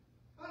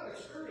 I had an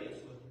experience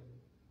with him.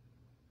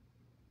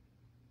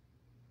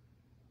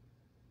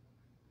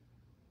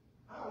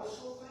 I was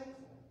so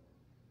thankful.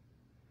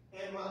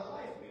 And my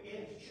life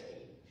began to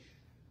change.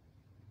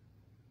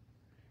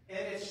 And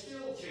it's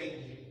still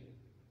changing.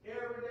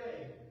 Every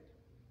day.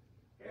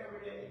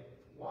 Every day.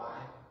 Why?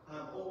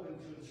 I'm open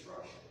to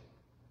instruction.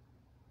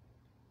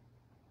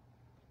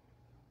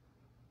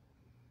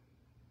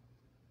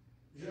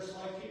 Just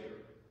like here.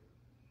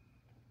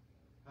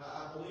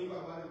 I believe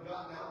I might have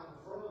gotten out in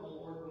front of the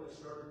Lord when I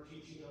started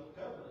teaching on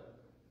the covenant.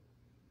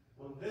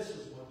 When this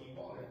is what he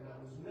wanted and I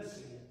was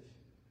missing it.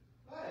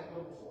 I had to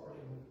go before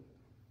him and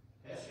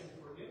ask him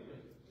to forgive me,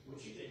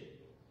 which he did,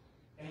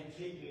 and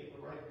take me in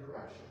the right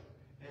direction,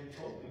 and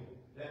told me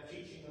that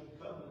teaching of the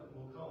covenant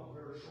will come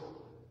very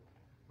shortly.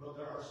 But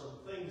there are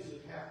some things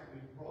that have to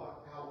be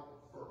brought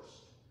out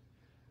first.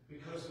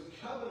 Because the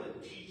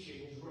covenant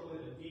teaching is really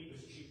the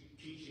deepest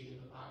teaching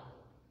in the Bible.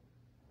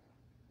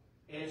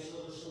 And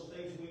so there's some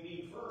things we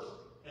need first,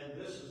 and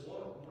this is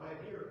one of them right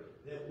here,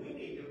 that we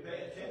need to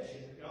pay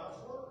attention to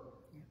God's Word.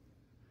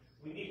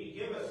 We need to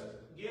give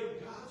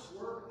God's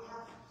Word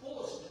our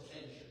fullest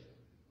attention.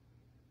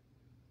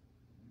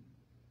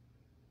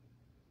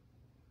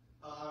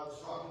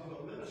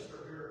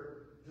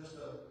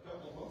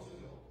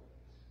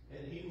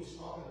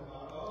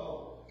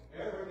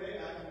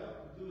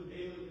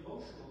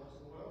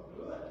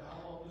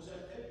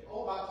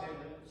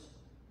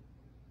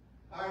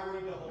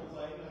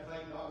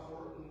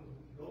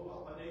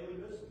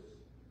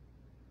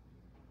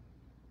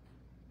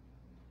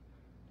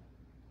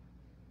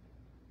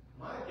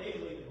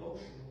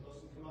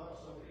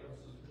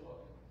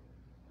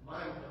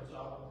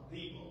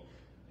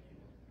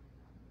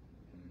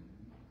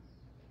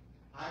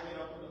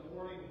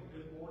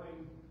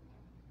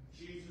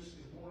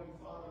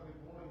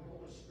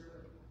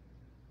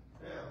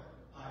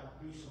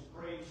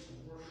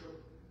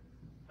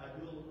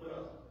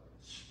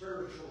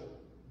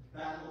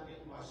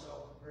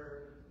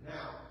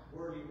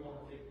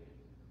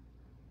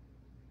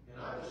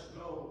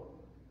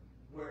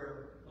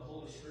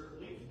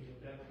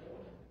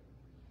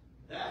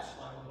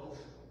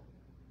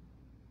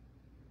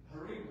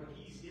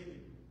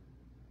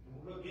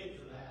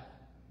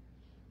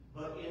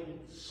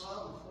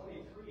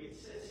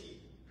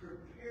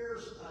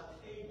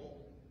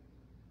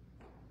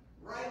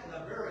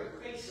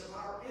 face of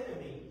our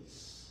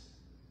enemies.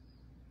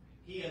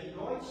 He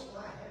anoints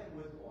my head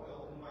with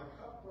oil, and my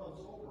cup runs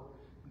over.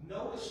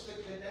 Notice the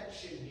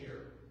connection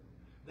here.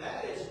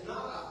 That is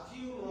not a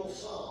funeral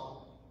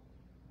song.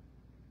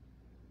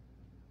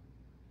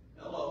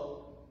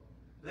 Hello.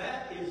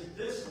 That is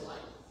this life.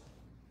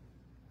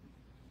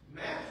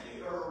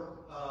 Matthew, or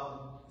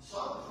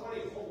Psalm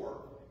 24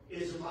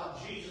 is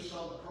about Jesus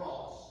on the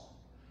cross.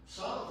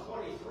 Psalm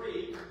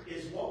 23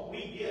 is what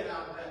we get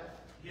out of that,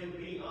 him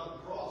being on the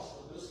cross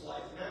for this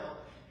life now.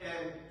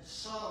 And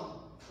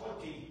Psalm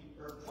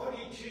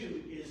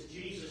 22 is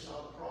Jesus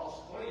on the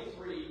cross.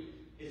 23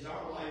 is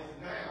our life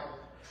now.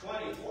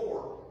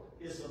 24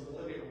 is the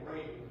millennial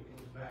reign when he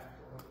comes back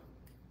to earth.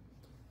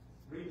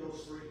 Read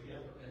those three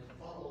together and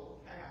follow the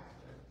path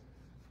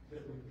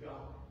that we've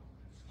got.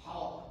 It's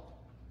powerful.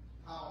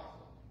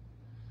 Powerful.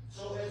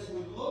 So as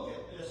we look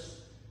at this,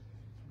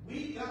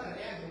 we've got an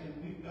avenue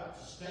we've got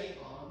to stay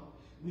on.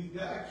 We've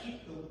got to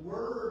keep the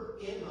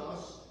word in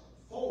us,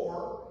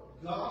 for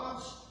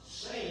God's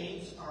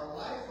sayings are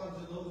life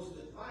unto those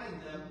that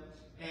find them,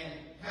 and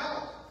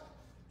health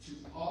to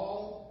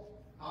all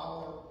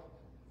our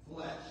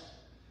flesh.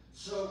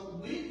 So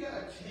we've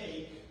got to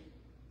take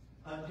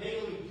a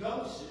daily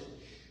dosage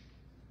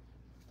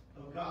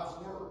of God's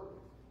word.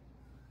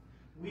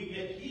 We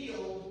get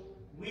healed,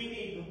 we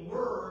need the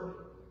word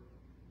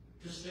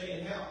to stay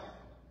in health.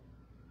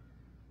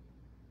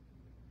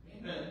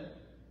 Amen.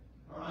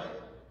 All right?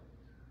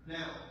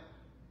 Now,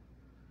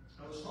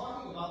 I was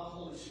talking about the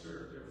Holy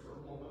Spirit there for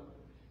a moment,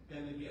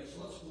 and the gifts.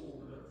 Let's go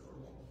over there for a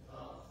moment.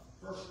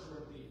 1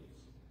 Corinthians.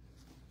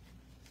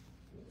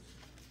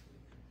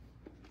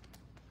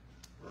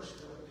 1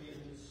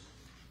 Corinthians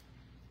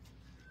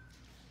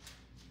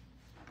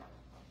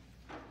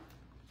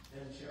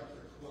and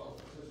chapter 12,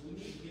 because we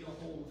need to get a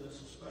hold of this,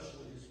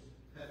 especially as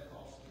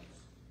Pentecostals.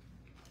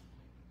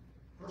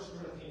 1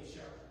 Corinthians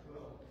chapter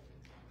 12,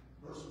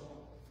 verse 1.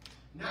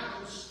 Now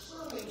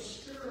concerning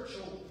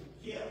spiritual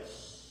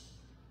gifts,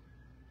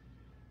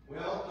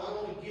 well, not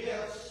only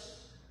gifts,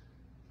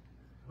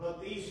 but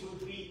these would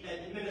be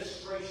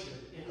administration.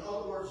 In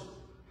other words,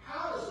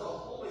 how does the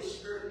Holy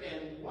Spirit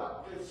and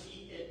what does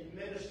he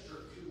administer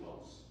to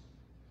us?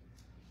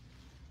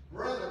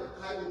 Brethren,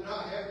 I would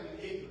not have you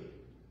ignorant.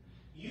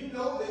 You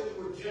know that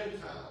you were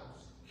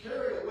Gentiles,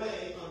 carried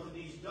away unto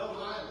these dumb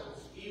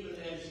idols, even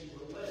as you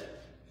were led.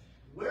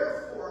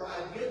 Wherefore I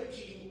give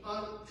to you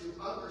to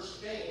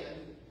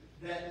understand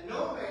that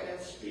no man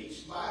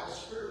speaks by the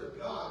Spirit of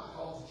God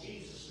calls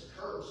Jesus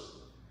accursed,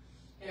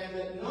 and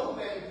that no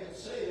man can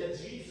say that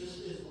Jesus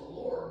is the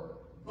Lord,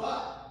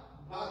 but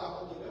by the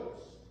Holy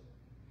Ghost.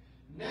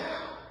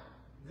 Now,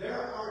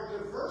 there are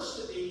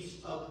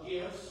diversities of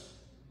gifts,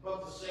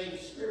 but the same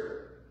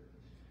Spirit.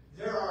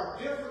 There are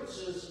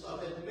differences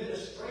of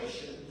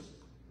administrations,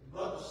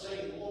 but the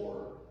same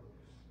Lord.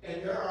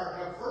 And there are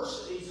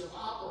diversities of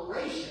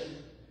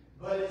operation,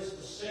 but it's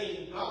the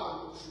same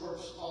God which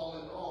works all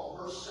in all.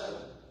 Verse 7.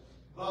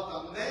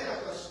 But the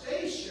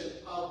manifestation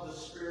of the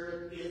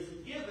Spirit is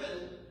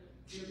given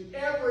to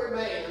every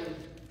man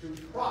to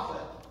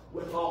profit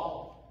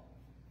withal.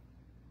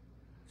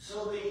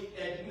 So the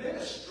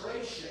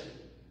administration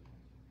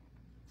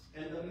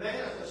and the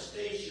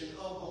manifestation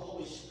of the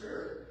Holy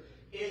Spirit,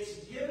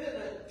 it's given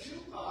it to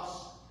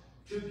us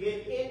to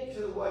get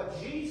into what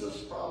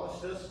Jesus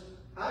promised us.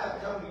 I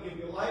have come to give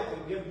you life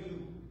and give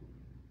you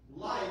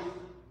life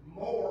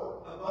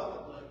more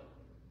abundantly.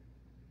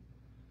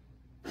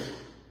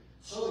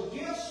 So the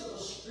gifts of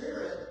the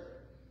Spirit,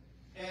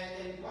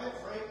 and quite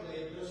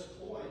frankly at this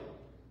point,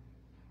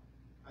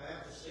 I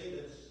have to say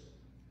this,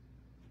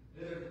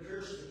 that it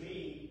appears to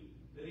me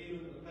that even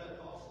in the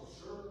Pentecostal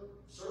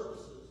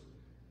services,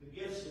 the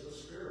gifts of the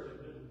Spirit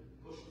have been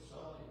pushed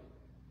aside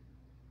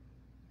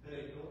and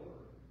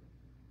ignored.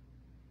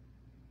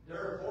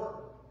 They're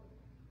important.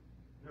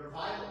 They're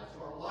vital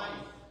to our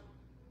life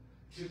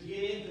to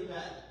get into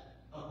that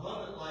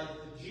abundant life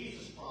that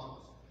Jesus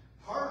promised.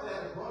 Part of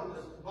that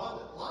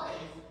abundant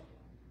life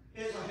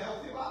is a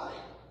healthy body,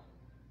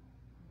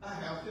 a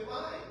healthy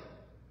mind,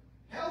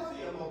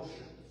 healthy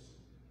emotions.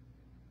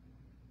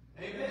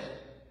 Amen.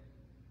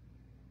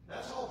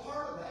 That's all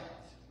part of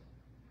that.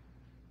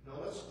 Now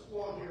let's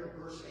go on here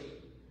in verse 8.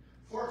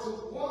 For to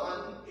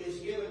one is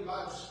given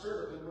by the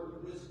Spirit the word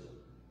of wisdom,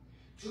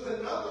 to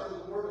another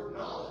the word of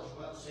knowledge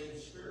by the same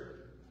Spirit,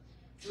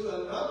 to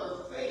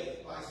another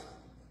faith by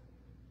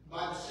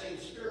the same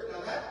Spirit.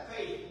 Now that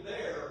faith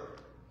there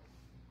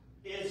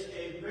is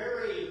a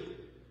very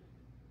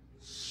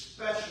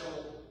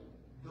special,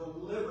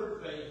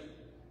 delivered faith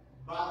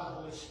by the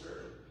Holy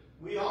Spirit.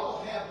 We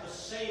all have the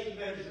same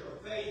measure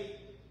of faith.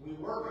 We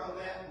work on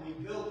that, we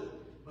build it.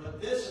 But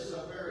this is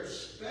a very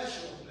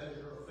special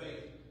measure of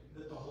faith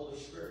that the Holy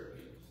Spirit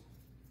gives.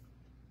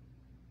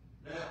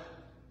 Now,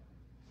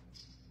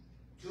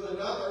 to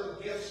another the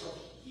gifts of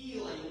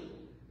healing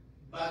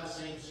by the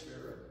same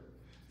Spirit,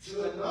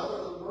 to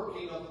another the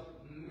working of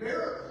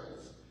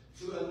miracles,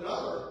 to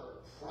another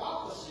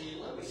prophecy.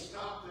 Let me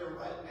stop there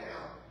right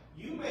now.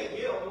 You may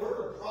get a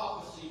word of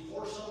prophecy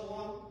for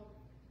someone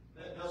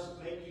that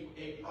doesn't make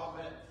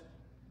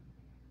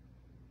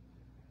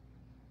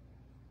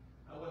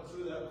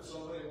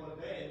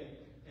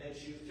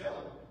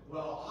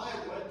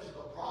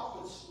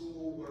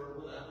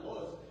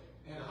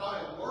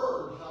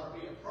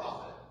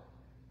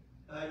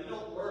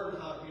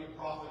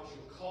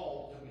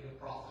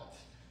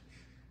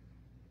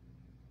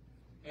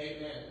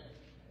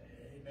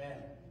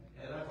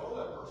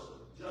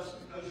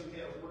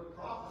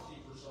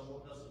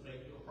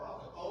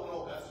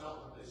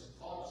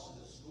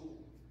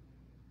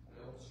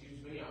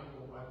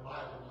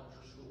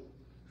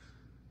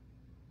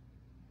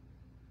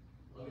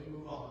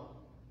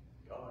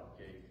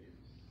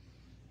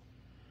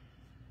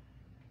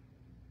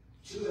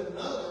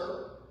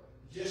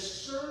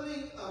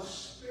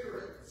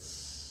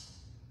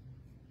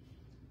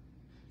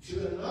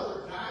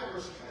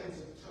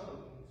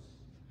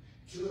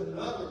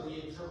another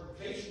the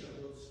interpretation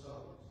of those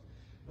tongues.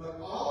 But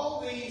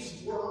all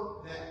these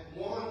work that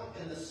one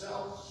and the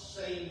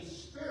self-same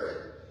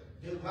Spirit,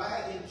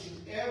 dividing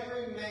to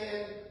every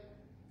man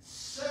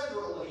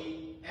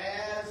severally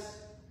as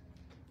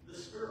the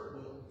Spirit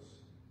wills.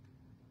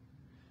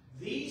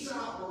 These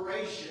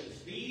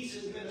operations, these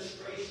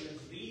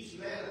administrations, these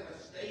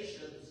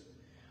manifestations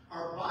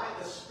are by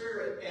the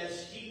Spirit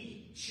as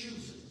He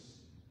chooses.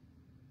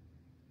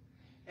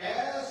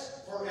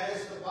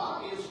 As the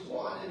body is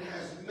one and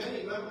has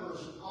many members,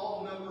 and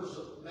all members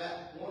of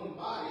that one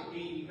body,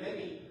 being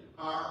many,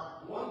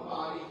 are one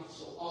body,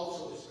 so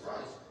also is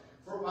Christ.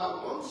 For by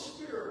one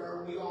Spirit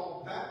are we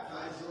all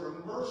baptized or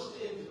immersed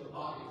into the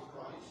body of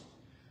Christ,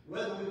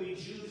 whether we be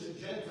Jews and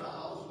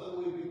Gentiles, whether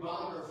we be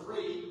bond or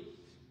free,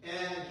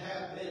 and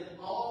have been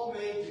all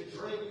made to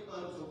drink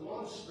unto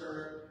one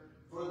Spirit,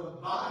 for the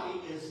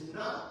body is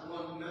not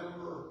one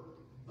member,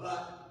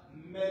 but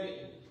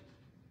many.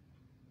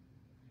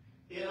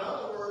 In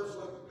other words,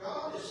 what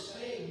God is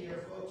saying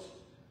here, folks,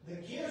 the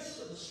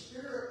gifts of the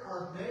Spirit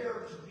are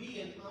there to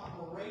be in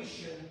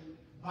operation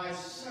by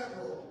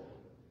several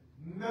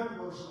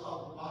members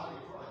of the body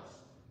of Christ.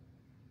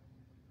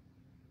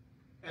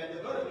 And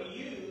they're going to be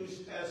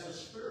used as the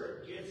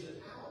Spirit gives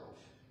it out.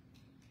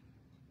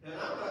 And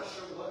I'm not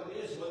sure what it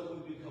is, whether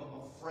we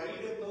become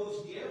afraid of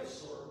those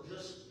gifts or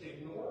just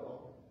ignore them.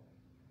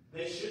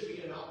 They should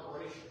be in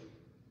operation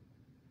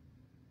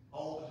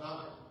all the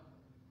time.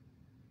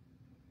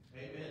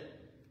 Amen.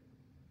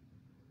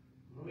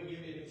 Let me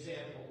give you an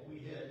example. We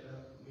had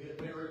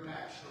Mary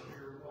Baxter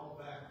here a while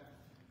back.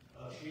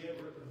 She had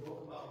written a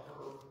book about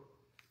her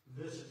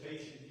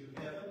visitation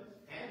to heaven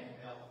and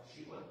hell.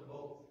 She went to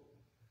both.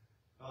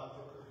 God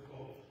took her to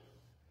both.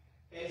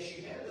 And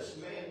she had this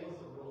man with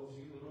her, Rose.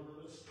 You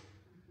remember this?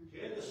 She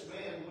had this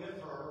man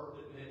with her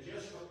that had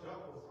just hooked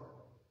up with her.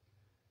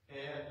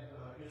 And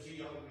he was a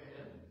young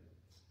man.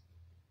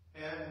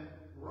 And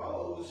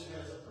Rose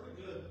has a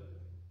pretty good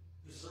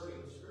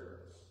discerning of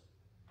spirits.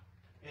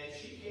 And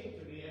she came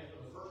to me after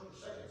the first or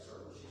second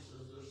service. She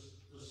says,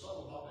 there's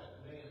something about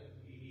that man.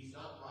 He's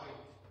not right.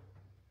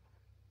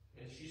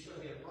 And she's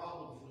going to have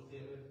problems with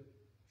him if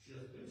she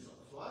doesn't do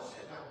something. So I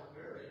sat down with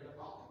Mary and I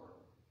talked to her.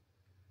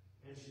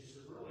 And she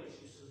said, really?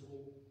 She says,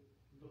 well,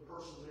 the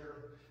person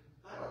there,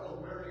 I don't know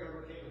if Mary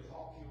ever came and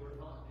talked to you or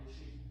not. Did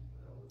she?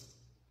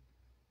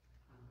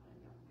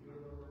 You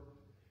remember?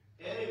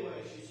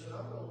 Anyway, she said,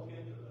 I'm going to look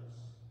into this.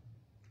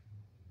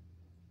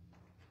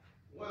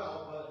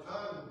 Well, by the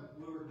time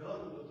we were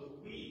done with the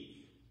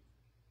week,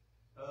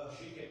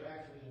 she came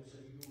back to me and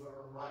said, you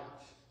are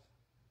right.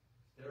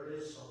 There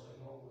is something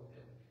wrong with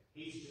him.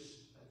 He's just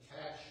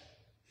attached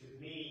to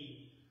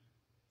me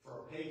for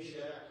a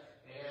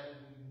paycheck, and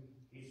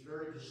he's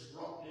very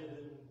disruptive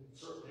in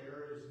certain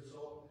areas, and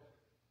so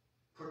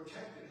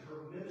protected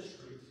her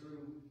ministry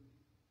through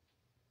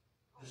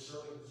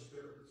discerning the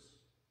spirits.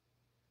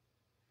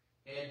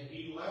 And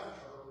he left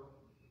her.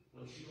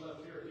 When she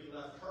left here, he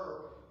left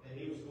her, and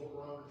he was going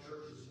around the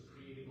churches and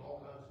creating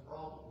all kinds of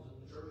problems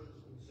in the churches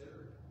in this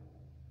area.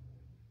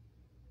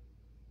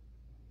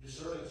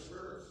 Discerning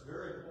spirits,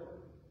 very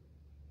important.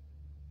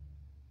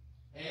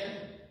 And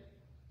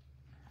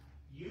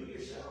you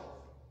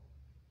yourself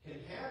can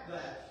have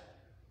that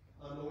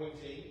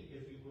anointing,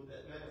 if you would,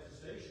 that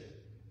manifestation,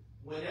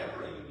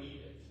 whenever you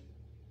need it.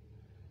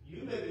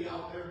 You may be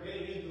out there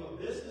getting into a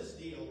business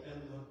deal,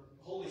 and the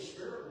Holy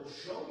Spirit will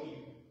show you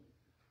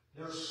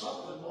there's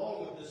something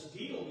wrong with this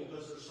deal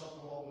because there's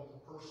something wrong with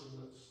the person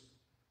that's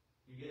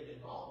you get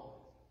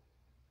involved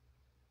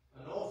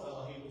with. I know a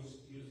fellow, he was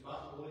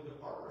about to go into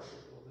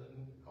partnership with it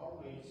and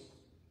called me.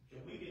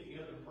 Can we get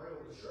together and pray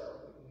over the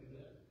church? We can do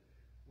that.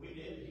 We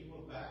did. He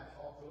went back,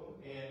 talked to him,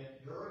 and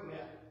during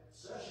that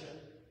session,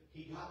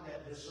 he got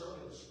that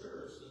discerning of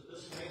spirits that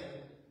this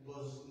man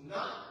was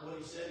not what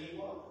he said he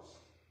was.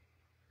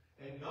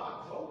 And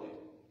God told him,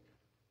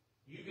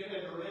 you can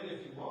enter in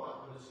if you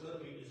want, but it's going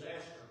to be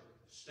disaster.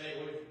 Stay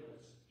away from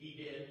this. He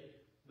did.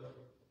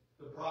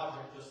 The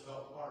project just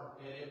fell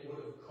apart, and it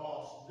would have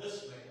cost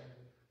this man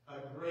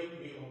a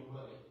great deal of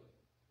money.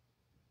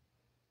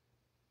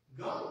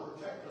 God will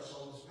protect us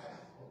on this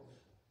path, folks.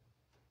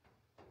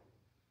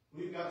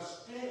 We've got to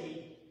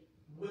stay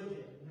with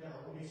Him. Now,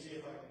 let me see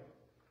if I can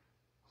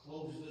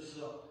close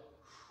this up.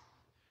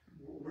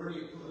 Where do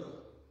you put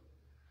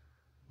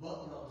a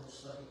button on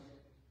this thing?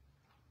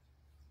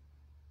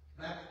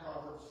 Back to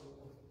Proverbs 4.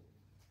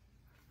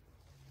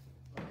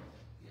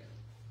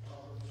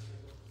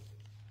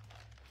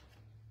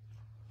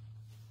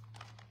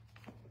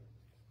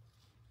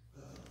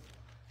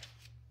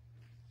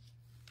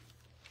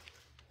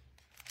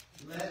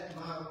 Let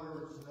my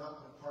words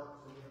not depart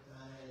from your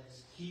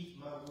eyes. Keep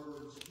my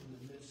words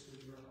in the midst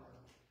of your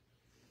heart.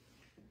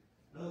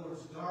 In other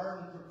words, guard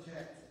and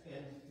protect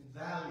and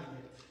value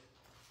it.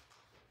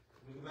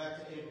 We go back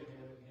to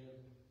Abraham again.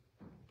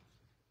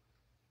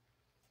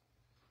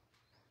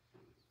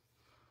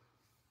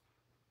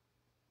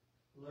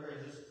 Larry,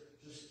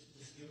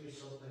 just give me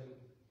something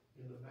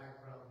in the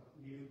background.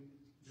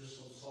 Just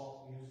some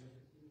soft music.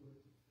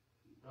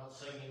 Not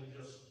singing,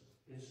 just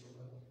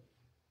instrumental.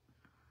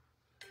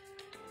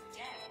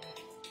 Yeah.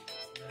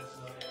 That's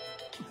not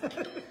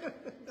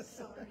it.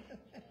 Sorry.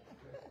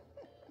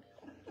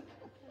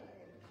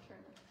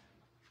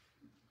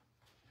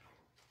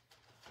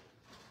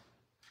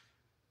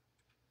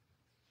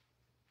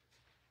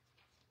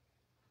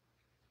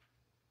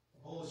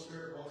 The Holy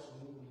Spirit wants to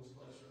move in this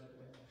place right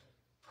now.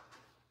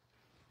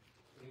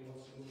 He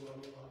wants to move on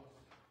your life.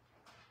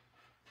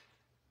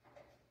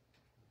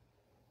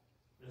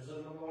 There's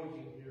an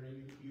anointing here.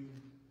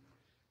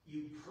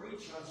 You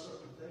preach on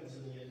certain things,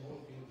 and the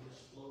anointing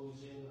just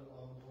flows in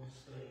on those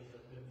things.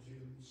 I've been to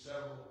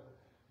several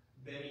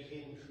Benny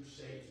Hinn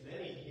crusades.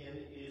 Benny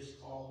Hinn is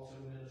called to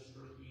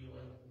minister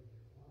healing.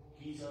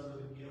 He's under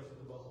the gift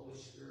of the Holy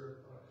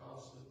Spirit on a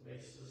constant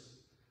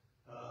basis.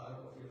 I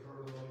don't know if you've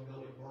heard of him,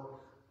 Billy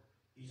Burke.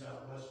 He's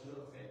out west doing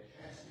a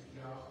fantastic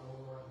job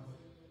all around.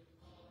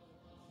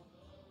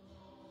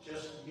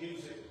 Just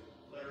music,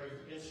 Larry,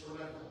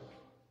 instrumental,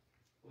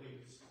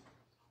 please.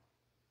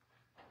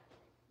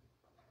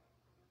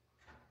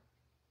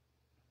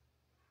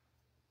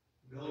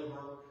 Billy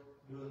Burke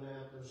doing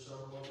that. There's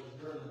several others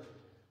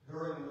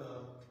during the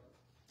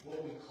what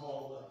we call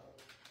the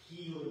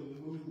healing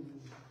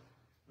move.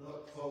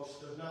 Look, folks,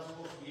 there's not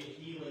supposed to be a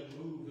healing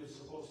move. It's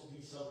supposed to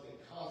be something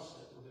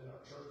constant within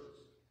our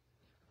churches.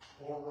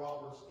 Oral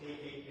Roberts,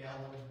 A.A.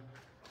 Allen,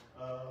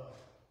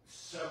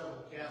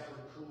 several,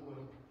 Catherine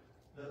Kuhlman,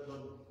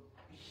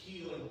 the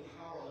healing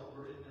power that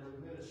were in their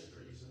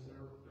ministries and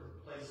their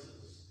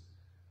places.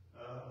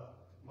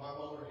 My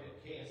mother had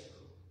cancer.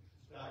 She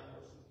was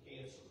diagnosed with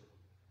cancer.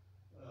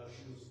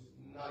 She was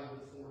not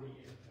even 40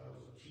 yet. I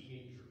was a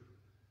teenager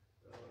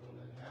when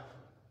that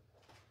happened.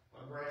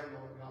 My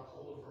grandmother got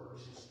hold of her.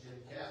 She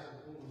said, Catherine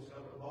Kuhlman's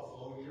coming to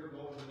Buffalo. You're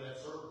going to that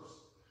service.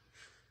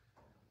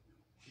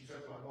 She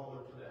took my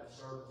mother to that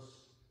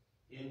service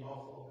in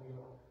Buffalo, New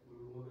York. We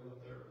were living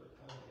up there at the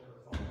time in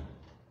our farm.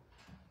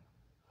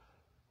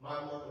 My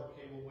mother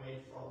came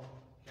away from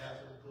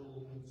Catherine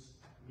Kuhlman's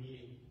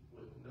meeting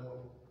with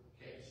no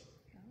cancer.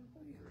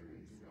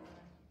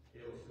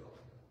 It was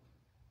gone.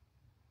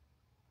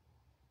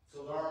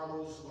 So there are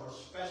those who are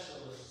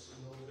specialists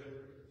in those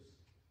areas.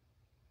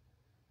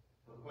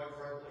 But quite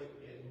frankly,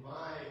 in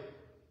my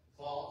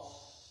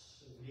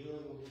thoughts and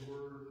dealing with the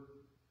Word,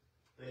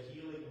 the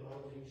healing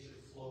anointing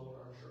should flow in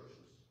our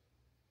churches.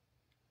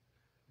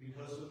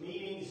 Because the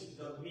meetings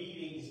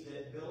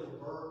that Billy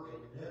Burke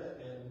and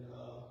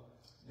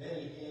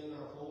Benny Hinn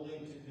are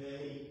holding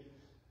today,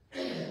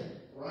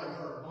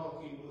 Reinhard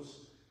Bonnke was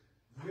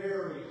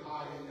very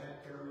high in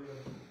that area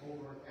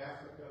over in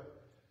Africa.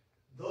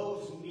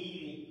 Those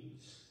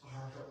meetings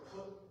are to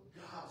put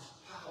God's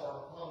power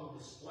on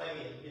display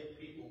and get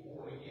people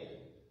born again.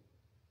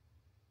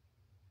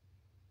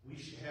 We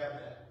should have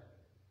that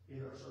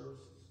in our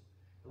services.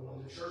 And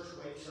when the church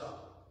wakes up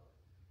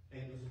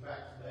and goes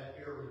back to that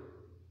area,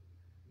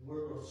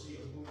 we're going to see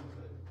a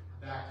movement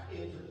back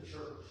into the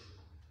church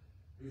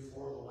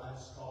before the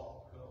last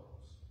call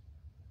comes.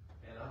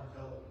 And I'm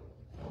telling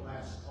you, the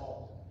last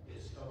call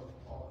is coming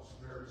upon us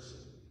very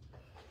soon.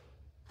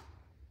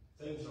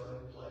 Things are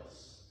in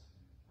place.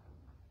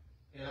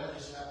 And I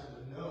just happen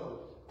to know,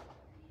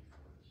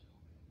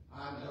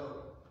 I know,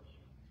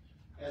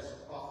 as a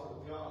prophet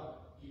of God,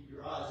 keep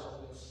your eyes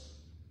on this.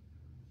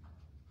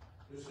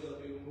 There's going to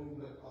be a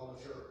movement on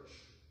the church.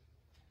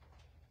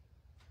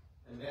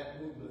 And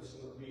that movement is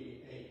going to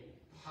be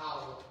a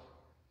power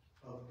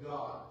of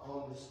God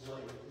on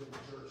display within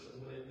the church.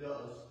 And when it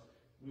does,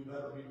 we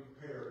better be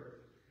prepared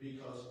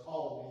because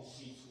all these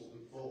seats will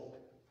be full.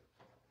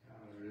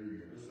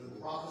 Hallelujah. There's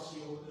been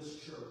prophecy over this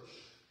church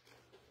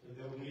that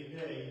there will be a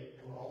day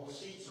when all the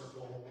seats are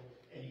full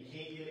and you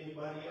can't get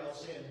anybody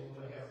else in. We're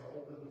going to have to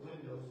open the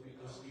windows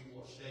because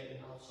people are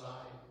standing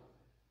outside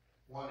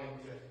wanting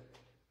to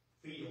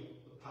feel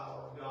the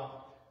power of God.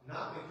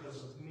 Not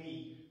because of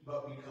me,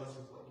 but because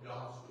of what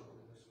God's doing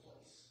in this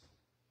place.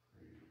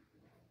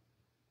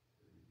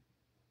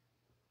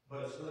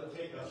 But it's going to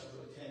take us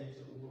to attend to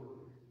the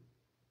Word.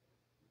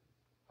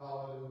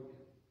 Hallelujah.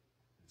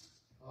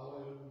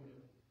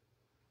 Hallelujah.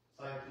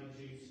 Thank you,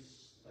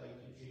 Jesus. Thank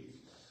you,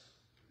 Jesus.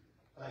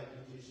 Thank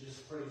you, Jesus.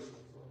 Just praise Him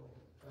for a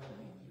moment. Thank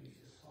you,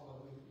 Jesus.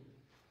 Hallelujah.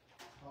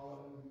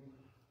 Hallelujah.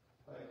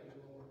 Thank you,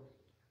 Lord.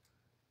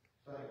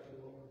 Thank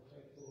you, Lord.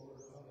 Thank you, Lord.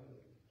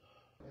 Hallelujah.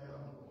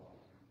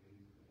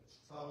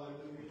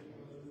 Hallelujah.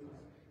 Hallelujah.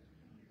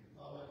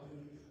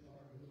 Hallelujah.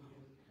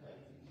 Hallelujah. Thank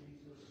you,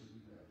 Jesus.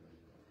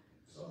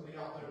 Somebody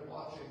out there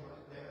watching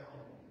right now,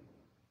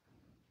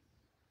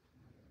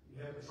 you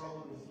have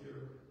trouble with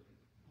your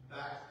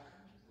back,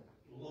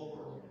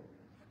 lower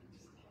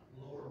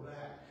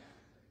back.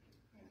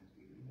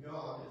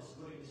 God is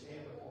putting His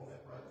hand upon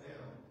that right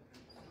now.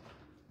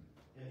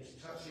 And He's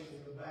touching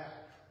the back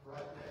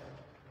right now.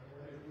 And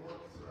we're going to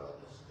work throughout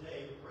this day,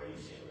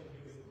 praise Him and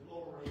give Him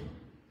glory.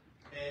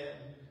 And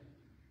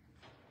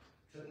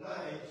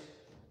tonight,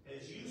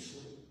 as you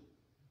sleep,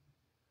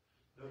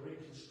 the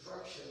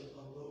reconstruction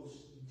of those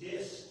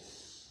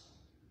discs,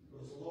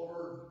 those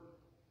lower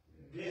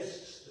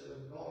discs that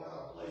have gone out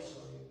of place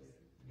on you,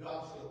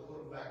 God's going to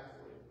put them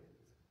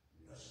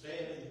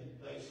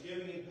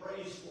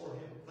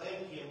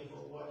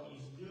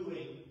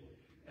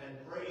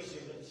praise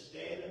Him and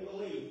stand and believe.